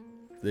like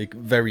they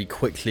very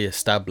quickly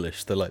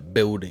establish the like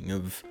building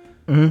of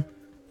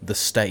the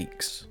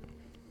stakes.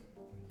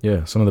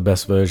 Yeah, some of the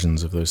best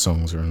versions of those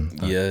songs are in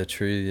that. Yeah,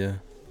 true, yeah.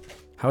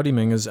 Howdy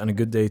Mingers, and a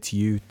good day to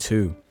you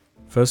too.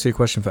 Firstly, a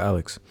question for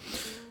Alex.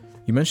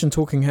 You mentioned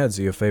Talking Heads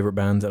are your favourite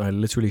band, and I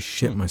literally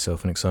shit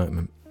myself in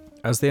excitement.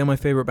 As they are my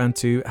favourite band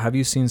too, have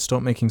you seen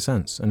Stop Making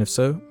Sense? And if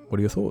so, what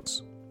are your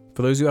thoughts?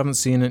 For those who haven't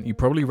seen it, you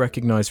probably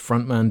recognise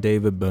frontman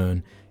David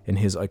Byrne in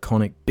his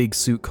iconic big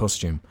suit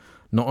costume,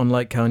 not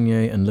unlike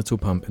Kanye and Little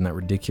Pump in that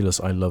ridiculous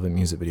I Love It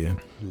music video.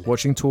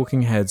 Watching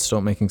Talking Heads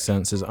Stop Making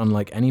Sense is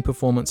unlike any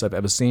performance I've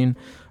ever seen,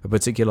 a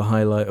particular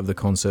highlight of the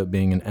concert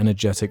being an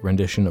energetic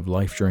rendition of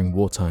Life During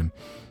Wartime,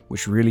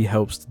 which really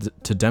helps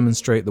to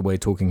demonstrate the way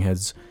Talking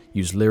Heads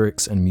use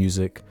lyrics and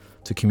music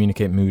to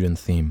communicate mood and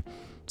theme,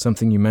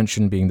 something you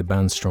mentioned being the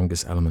band's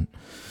strongest element.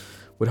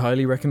 Would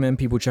highly recommend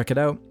people check it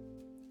out,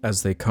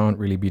 as they can't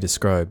really be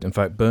described. In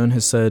fact, Byrne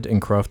has said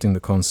in crafting the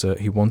concert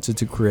he wanted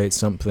to create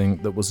something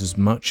that was as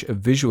much a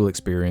visual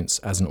experience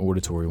as an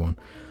auditory one,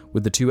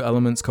 with the two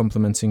elements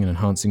complementing and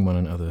enhancing one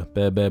another.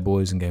 Bear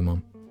Boys and Game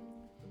On.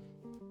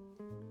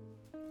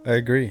 I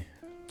agree.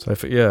 So I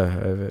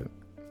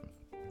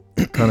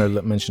kind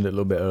of mentioned it a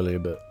little bit earlier,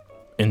 but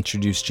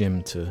introduced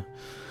Jim to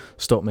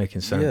Stop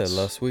Making Sense. Yeah,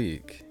 last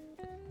week.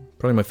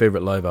 Probably my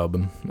favorite live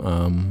album.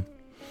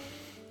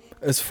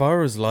 As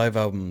far as live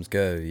albums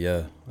go,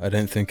 yeah, I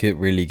don't think it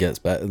really gets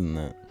better than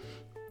that.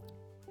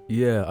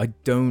 Yeah, I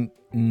don't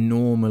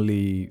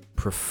normally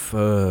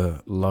prefer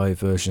live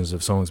versions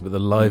of songs, but the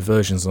live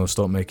versions of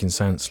Stop Making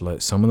Sense,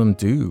 like some of them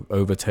do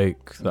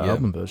overtake the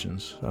album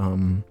versions.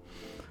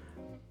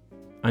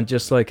 And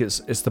just like it's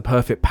the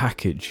perfect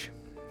package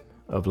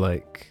of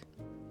like,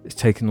 it's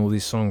taking all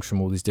these songs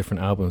from all these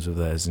different albums of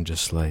theirs and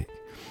just like,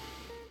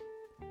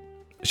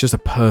 it's just a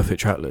perfect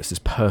track list. It's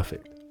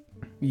perfect.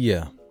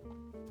 Yeah.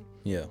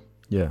 Yeah.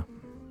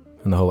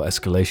 And the whole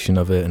escalation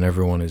of it, and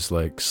everyone is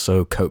like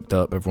so coked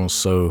up. Everyone's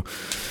so...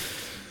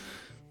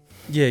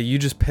 Yeah, you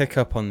just pick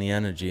up on the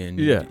energy, and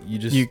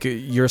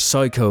you're a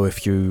psycho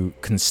if you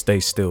can stay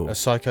still. A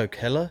psycho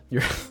killer?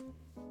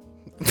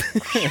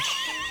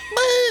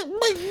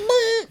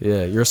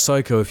 Yeah, you're a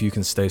psycho if you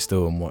can stay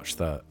still and watch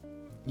that.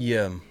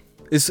 Yeah.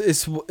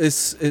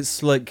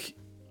 It's like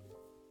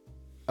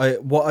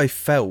what I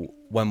felt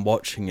when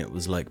watching it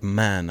was like,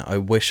 man, I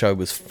wish I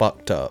was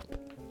fucked up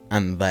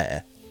and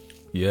there.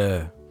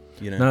 Yeah.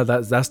 You know? No,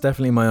 that's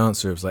definitely my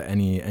answer. It was like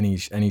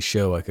any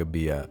show I could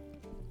be at.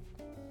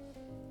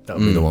 That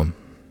would be the one.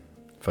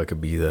 If I could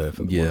be there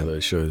for one of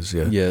those shows,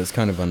 yeah. Yeah, it's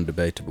kind of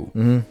undebatable.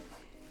 Mm-hmm.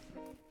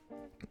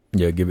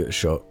 Yeah, give it a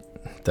shot.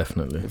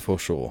 Definitely. For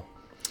sure.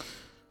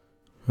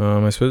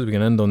 I suppose we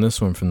can end on this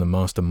one from the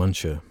Master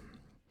Muncher.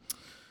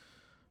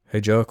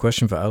 Hey Jar,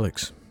 question for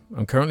Alex.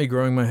 I'm currently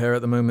growing my hair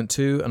at the moment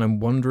too, and I'm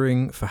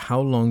wondering, for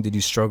how long did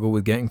you struggle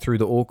with getting through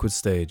the awkward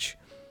stage?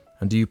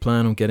 And do you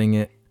plan on getting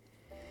it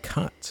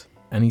cut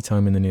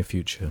anytime in the near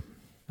future?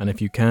 And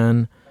if you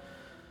can...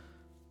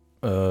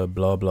 blah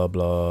blah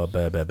blah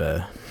bear.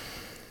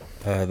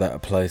 That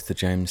applies to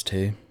James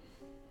too.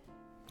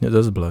 It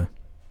does apply.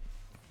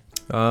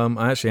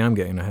 I actually am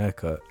getting a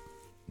haircut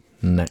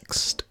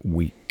next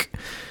week.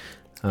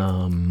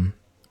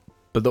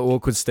 But the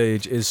awkward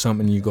stage is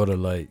something you gotta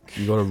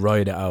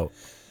ride it out.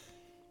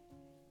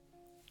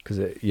 Cause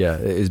it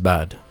is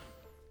bad.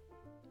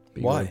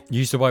 But Why?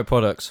 Use the right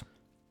products.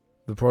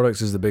 The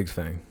products is the big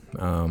thing.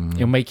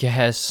 You'll make your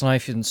hair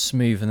nice and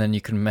smooth, and then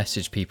you can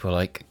message people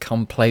like,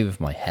 "Come play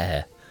with my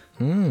hair."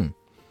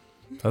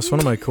 That's one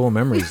of my core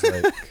memories.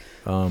 Like,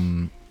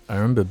 I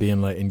remember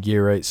being like in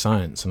year 8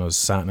 science, and I was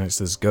sat next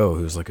to this girl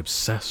who was like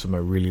obsessed with my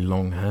really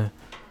long hair.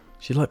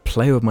 She'd like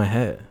play with my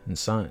hair in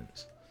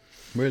science.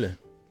 Really?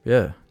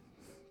 Yeah,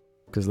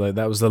 because like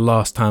that was the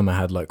last time I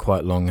had like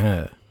quite long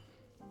hair,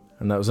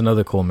 and that was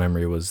another core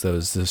memory. Was there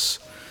was this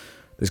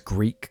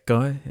Greek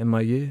guy in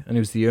my year, and he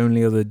was the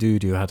only other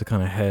dude who had a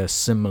kind of hair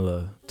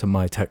similar to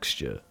my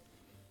texture,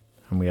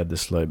 and we had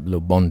this like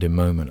little bonding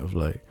moment of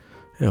like,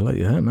 "Hey, I like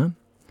your hair, man,"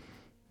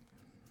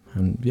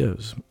 and yeah, it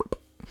was.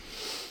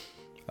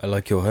 I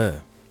like your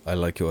hair. I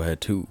like your hair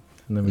too.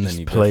 And then we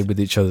just played with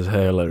each other's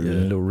hair like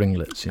little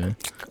ringlets, you know.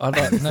 I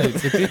like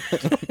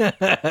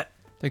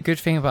the good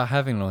thing about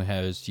having long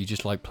hair is you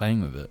just like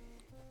playing with it.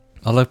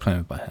 I love playing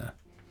with my hair.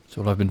 That's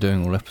what I've been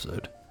doing all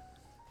episode.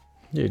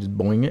 Yeah, just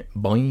boing it,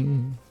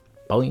 boing,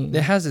 boing.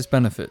 It has its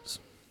benefits.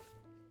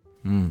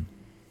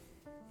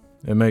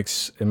 It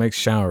makes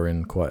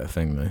showering quite a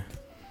thing though.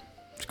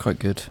 It's quite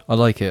good. I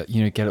like it.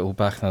 You know, get it all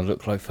back and I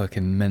look like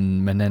fucking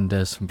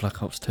Menendez from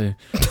Black Ops 2.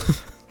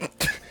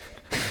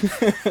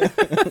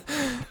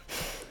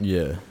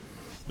 Yeah.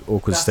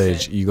 Awkward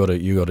stage, you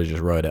gotta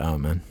just ride it out,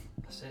 man.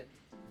 That's it.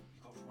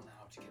 You've got 1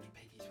 hour to get to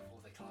piggies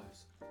before they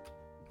close.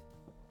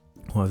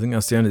 Well, I think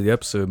that's the end of the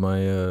episode. My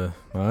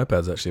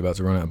iPad's actually about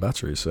to run out of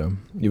battery, so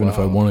even if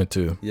I wanted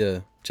to. Yeah,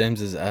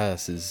 James's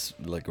ass is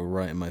like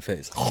right in my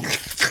face.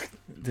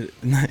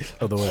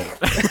 Other way.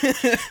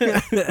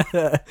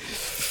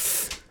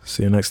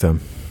 See you next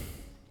time.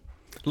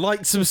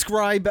 Like,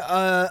 subscribe,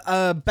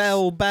 bell.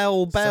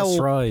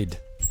 Subscribe.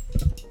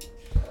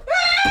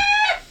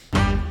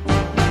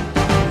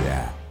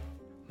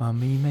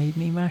 Mummy made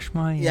me mash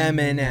my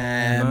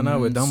M&M's. No,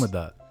 we're done with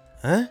that.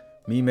 Huh?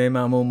 Me me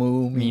mama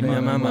moo, Me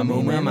mama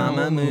moo, me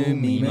mama moo,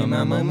 me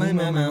mama moo, me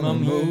mama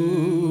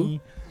moo.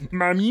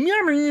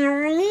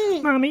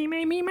 Mommy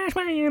made me mash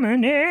my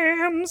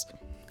M&M's.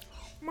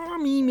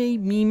 Mommy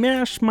made me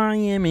mash my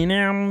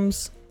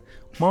M&M's.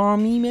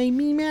 Mommy made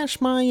me mash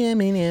my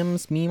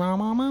M&M's. Me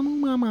mama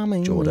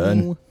moo.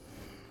 Jordan.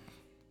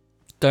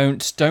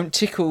 Don't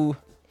tickle.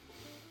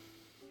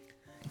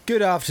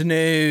 Good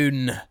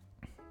afternoon.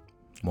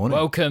 Morning.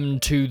 Welcome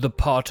to the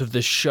part of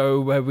the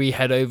show where we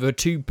head over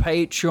to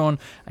Patreon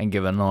and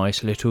give a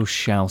nice little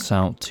shout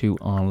out to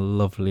our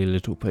lovely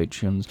little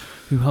patrons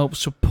who help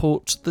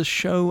support the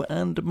show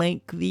and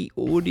make the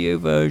audio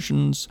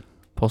versions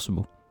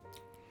possible.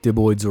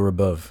 Diboids or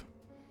above.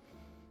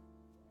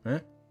 Huh?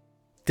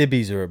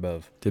 Dibbies are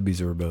above. Dibbies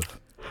are above.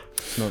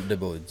 It's not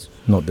diboids.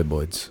 Not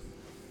diboids.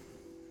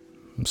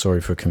 I'm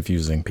sorry for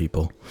confusing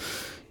people.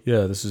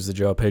 Yeah, this is the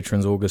Jar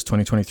Patrons August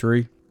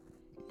 2023.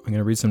 I'm going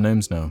to read some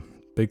names now.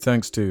 Big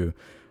thanks to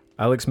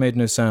Alex Made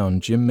No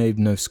Sound, Jim Made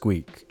No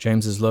Squeak,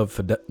 James's love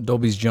for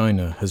Dobby's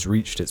Gina has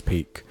reached its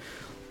peak.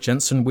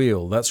 Jensen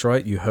Wheel, that's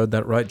right, you heard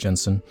that right,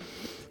 Jensen.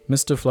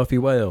 Mr. Fluffy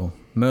Whale,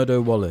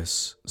 Murdo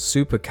Wallace,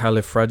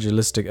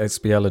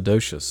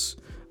 Supercalifragilisticexpialidocious,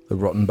 The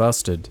Rotten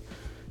Bastard,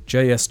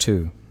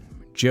 JS2,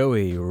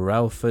 Joey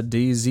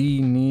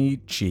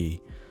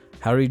Ralphadizinici,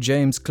 Harry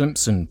James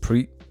Climpson,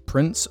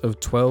 Prince of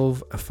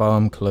 12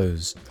 Farm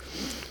Close,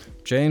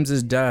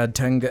 James's dad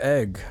Tanga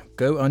Egg,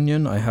 Go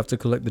Onion, I have to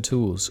collect the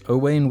tools,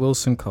 Owain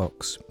Wilson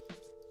Cox,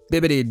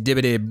 Bibbidi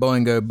Dibbidi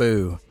Boingo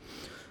Boo,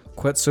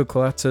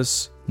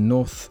 Quetzalcoatlus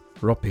North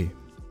Roppy,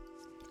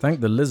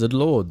 Thank the Lizard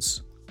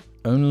Lords,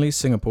 Only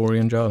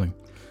Singaporean Jarling,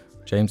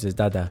 James's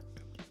Dada,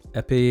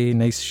 Epi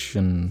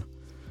Nation,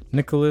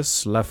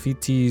 Nicholas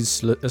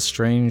Lafitte's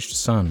estranged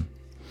son,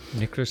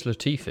 Nicholas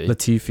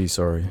Latifi,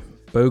 sorry,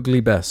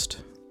 Bogley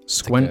Best,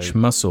 Squench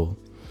Muscle,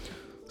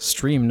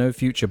 Stream No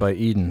Future by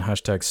Eden,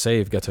 hashtag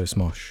save Ghetto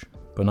Smosh,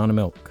 Banana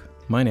Milk,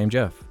 My Name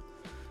Jeff,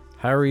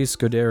 Harry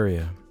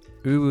Scuderia,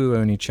 Uwu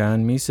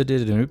Oni-chan, Misa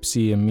Did an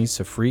Oopsie and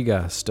Misa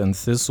Freegast, and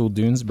Thistle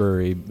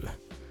Doonesbury,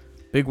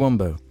 Big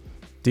Wombo,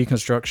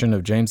 Deconstruction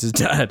of James's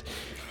Dad,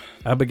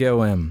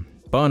 Abigail M,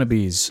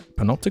 Barnaby's,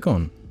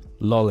 Panopticon,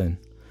 Lolin,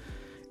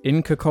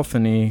 In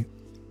Cacophony,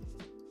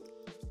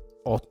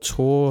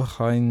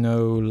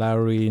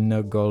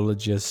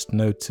 Otorhinolaryngologist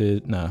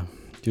noted, nah,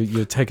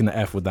 you're taking the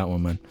F with that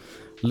one, man.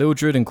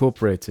 Lildred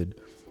Incorporated,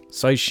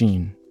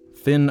 Saishin,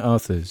 Finn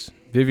Arthurs,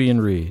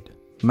 Vivian Reed,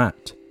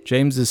 Matt,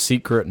 James's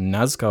Secret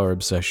NASCAR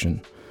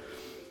Obsession,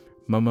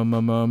 Mama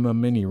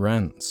Mini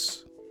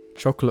Rants,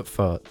 Chocolate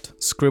Fart,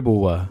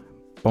 Scribblewa,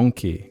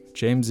 Bonky,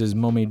 James's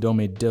Mommy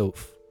Dommy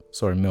MILF,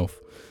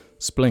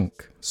 Splink,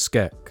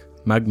 Skek,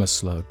 Magma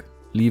Slug,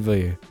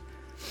 Levi,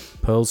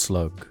 Pearl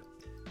Slug.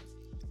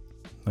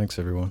 Thanks,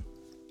 everyone.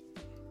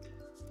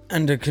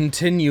 And a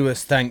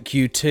continuous thank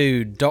you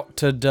to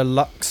Dr.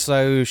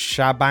 Deluxo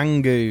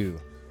Shabangu.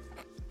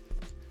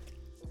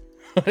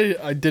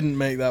 I didn't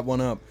make that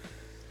one up.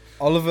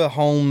 Oliver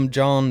Holm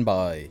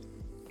Janbai,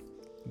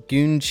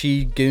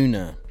 Gunchi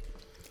Guna,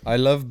 I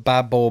love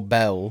Babor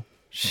Bell,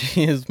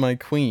 she is my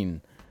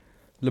queen.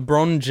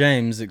 LeBron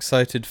James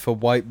excited for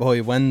White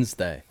Boy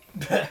Wednesday.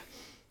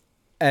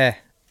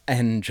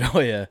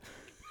 Enjoyer.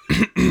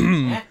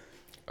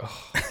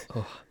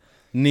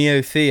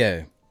 Neo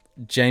Theo,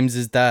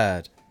 James's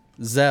dad,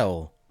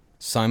 Zell,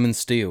 Simon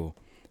Steele.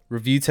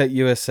 Review Tech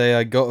USA,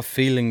 I got a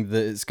feeling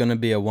that it's going to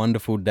be a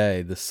wonderful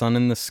day. The sun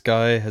in the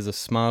sky has a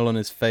smile on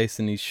his face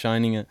and he's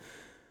shining at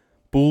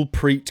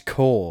Bullpreet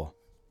Core.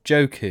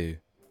 Joku.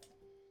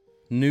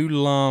 New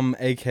Lam,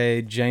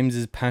 aka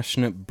James's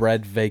passionate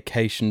bread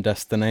vacation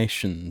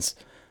destinations.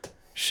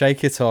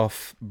 Shake It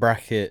Off,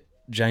 bracket,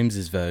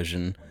 James's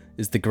version,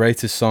 is the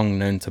greatest song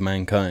known to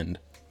mankind.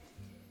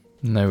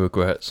 No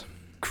regrets.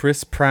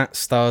 Chris Pratt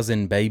stars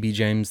in Baby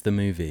James the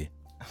movie.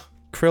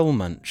 Krill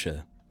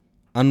Muncher.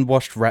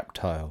 Unwashed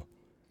Reptile,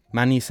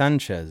 Manny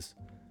Sanchez,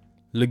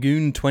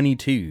 Lagoon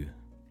 22,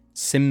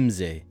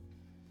 Simsy,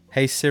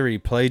 Hey Siri,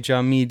 play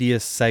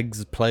Jarmedia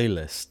Seg's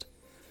playlist,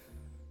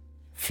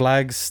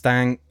 Flag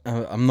Stank,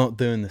 I'm not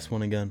doing this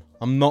one again.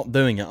 I'm not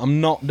doing it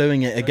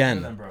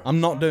again.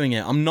 I'm not doing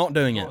it.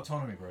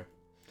 Autonomy, bro.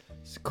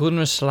 It's called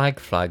a slag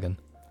flagon.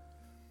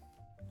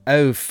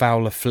 Oh,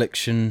 foul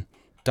affliction,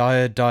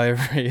 dire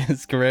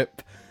diarrhea's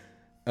grip,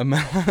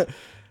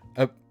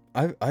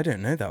 I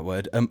don't know that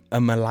word.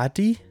 A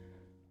malady?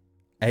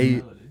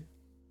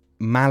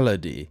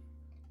 Malady.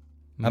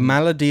 A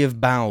malady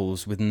of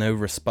bowels with no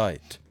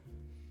respite.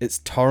 Its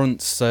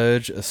torrents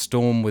surge, a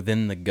storm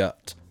within the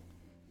gut.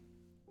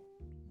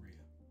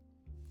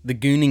 The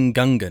gooning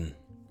Gungan.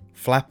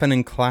 Flapping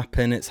and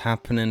clapping, it's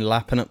happening,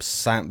 lapping up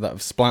sap that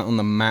have splat on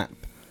the mat,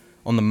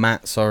 and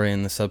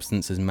the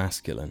substance is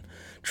masculine.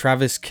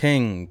 Travis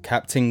King,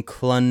 Captain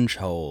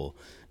Clungehole.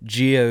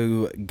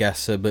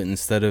 Geo-guesser, but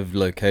instead of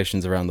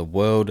locations around the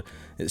world,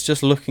 it's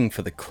just looking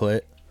for the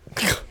clit.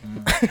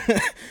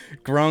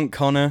 Grant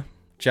Connor,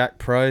 Jack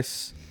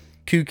Price,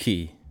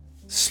 Kooky,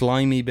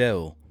 Slimy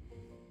Bill.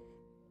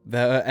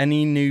 There are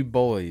any new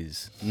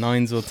boys,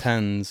 9s or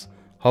 10s,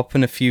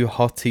 hopping a few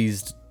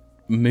hotties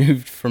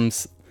moved from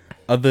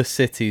other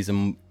cities,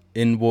 and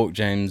in walk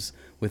James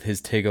with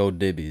his tig old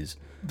dibbies.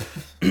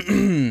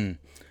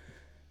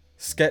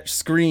 Sketch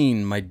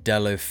screen, my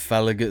Dello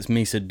Felagats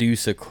me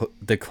seducer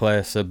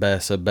declare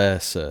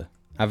bersa.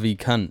 Avi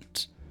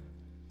cunt.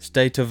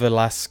 State of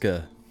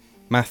Alaska.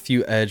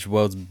 Matthew Edge,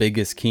 world's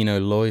biggest Kino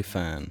Loy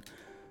fan.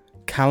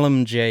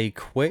 Callum J.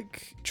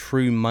 Quick,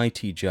 true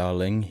mighty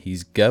jarling,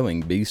 he's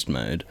going beast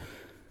mode.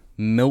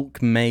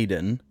 Milk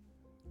Maiden.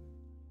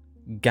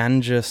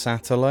 Ganja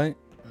Satellite.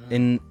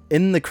 In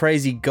the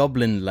crazy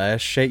goblin lair,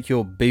 shake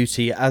your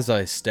booty as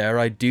I stare,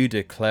 I do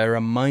declare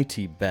a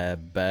mighty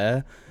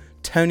bear.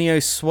 Tonio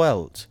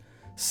Swelt,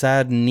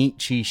 sad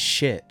Nietzsche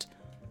shit,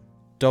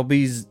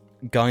 Dobby's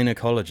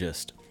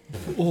gynecologist.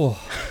 Oh.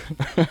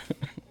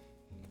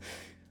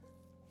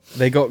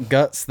 They got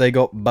guts, they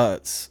got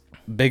butts,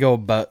 big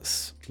old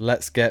butts,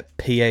 let's get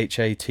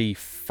PHAT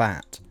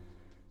fat.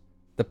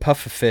 The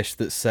pufferfish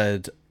that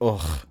said,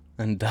 ugh,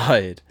 and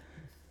died.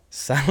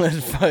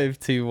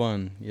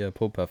 Salad521. Yeah,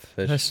 poor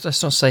pufferfish.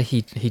 Let's not say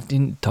he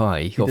didn't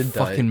die. He got did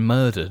die. fucking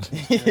murdered.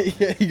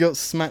 Yeah, he got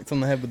smacked on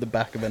the head with the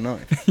back of a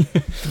knife.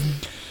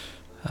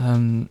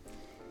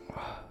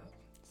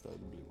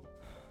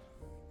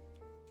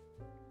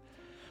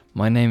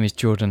 My name is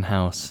Jordan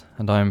House,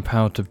 and I am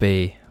proud to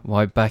be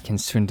right back in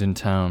Swindon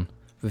Town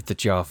with the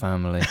Jar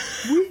family.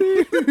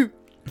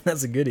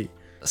 That's a goodie.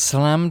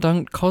 Slam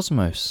Dunk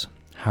Cosmos,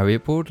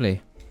 Harriet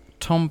Broadley,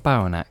 Tom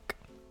Baranak,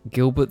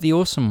 Gilbert the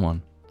Awesome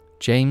One,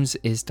 James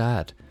is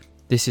Dad.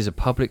 This is a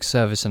public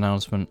service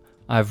announcement.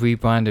 I've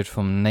rebranded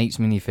from Nate's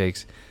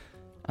Minifigs,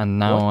 and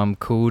now What? I'm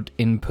called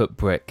Input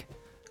Brick.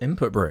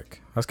 Input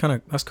brick. That's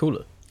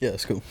cooler. Yeah,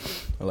 that's cool.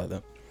 I like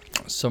that.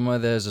 Somewhere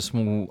there's a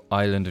small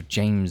island of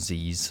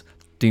Jamesies,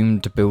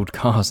 doomed to build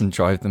cars and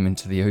drive them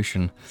into the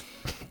ocean.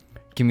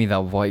 Give me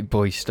that white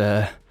boy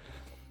stare.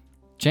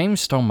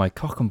 James stole my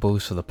cock and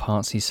balls for the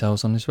parts he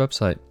sells on his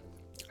website.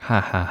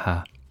 Ha ha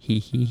ha. He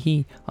he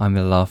he. I'm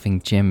a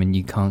laughing Jim and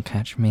you can't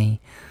catch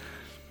me.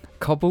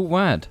 Cobalt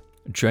Wad.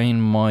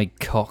 Drain my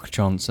cock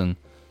Johnson.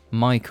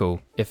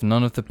 Michael, if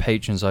none of the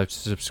patrons I've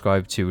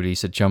subscribed to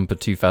release a Jumper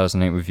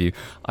 2008 review,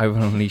 I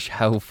will unleash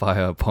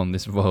hellfire upon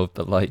this world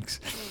that likes.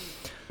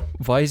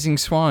 Rising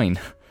Swine.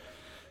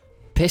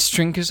 Piss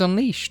Drinkers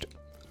Unleashed.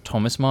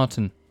 Thomas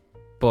Martin.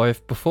 Boy,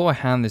 before I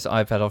hand this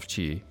iPad off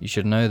to you, you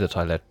should know that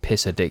I let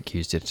Piss a Dick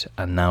use it,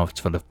 and now it's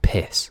full of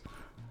piss.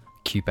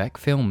 Quebec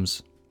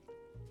Films.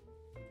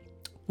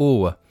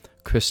 Aura.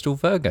 Crystal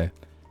Virgo.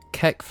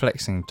 Keck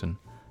Flexington.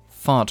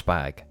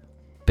 Fartbag.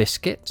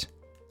 Biscuit.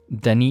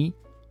 Denny.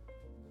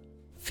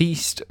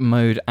 Feast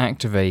Mode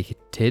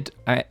Activated,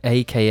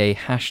 aka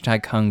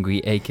hashtag hungry,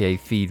 aka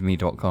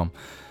feedme.com.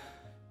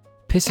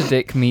 Piss a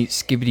Dick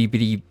meets Skibbity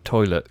Bitty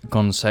Toilet,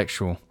 gone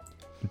sexual.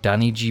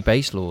 Danny G.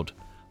 Baselord.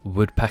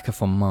 Woodpecker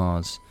from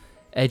Mars.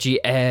 Edgy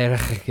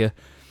Erg.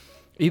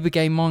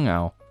 Ubergay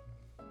Mongow.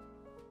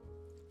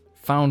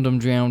 Found them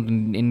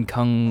drowned in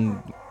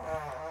Kung.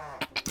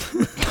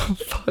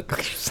 Fuck, what are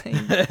you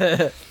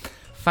saying?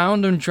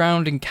 Found them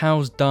drowned in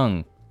cow's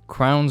dung.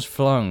 Crowns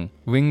flung.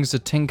 Rings a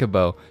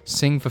Tinkerbell.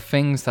 Sing for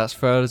things that's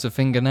furled as a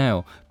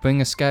fingernail. Bring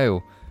a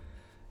scale.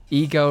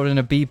 E-girl in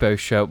a Bebo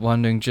shirt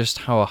wondering just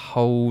how a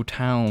whole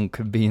town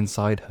could be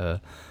inside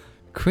her.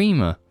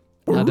 Creamer.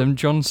 Adam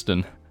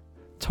Johnston.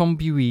 Tom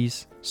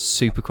Buies,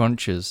 Super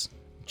Crunchers,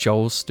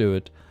 Joel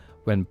Stewart,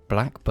 When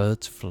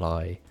Blackbirds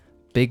Fly,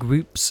 Big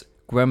Roops,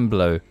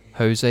 Gremblow,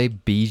 Jose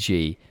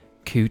BG,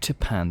 Cooter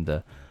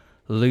Panda,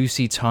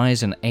 Lucy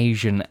ties an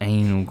Asian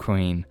anal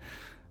queen,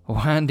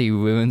 Wandy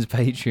ruins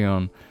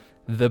Patreon,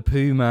 The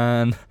Pooh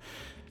Man,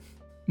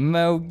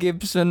 Mel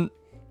Gibson,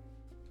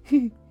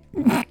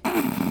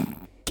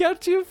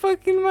 Catch your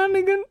fucking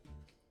Manigan,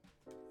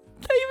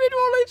 David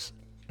Wallace.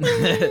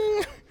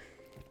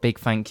 Big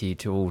thank you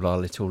to all our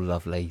little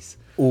lovelies.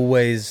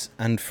 Always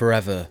and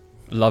forever.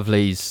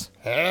 Lovelies.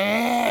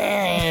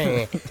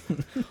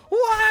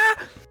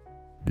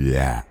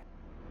 Yeah.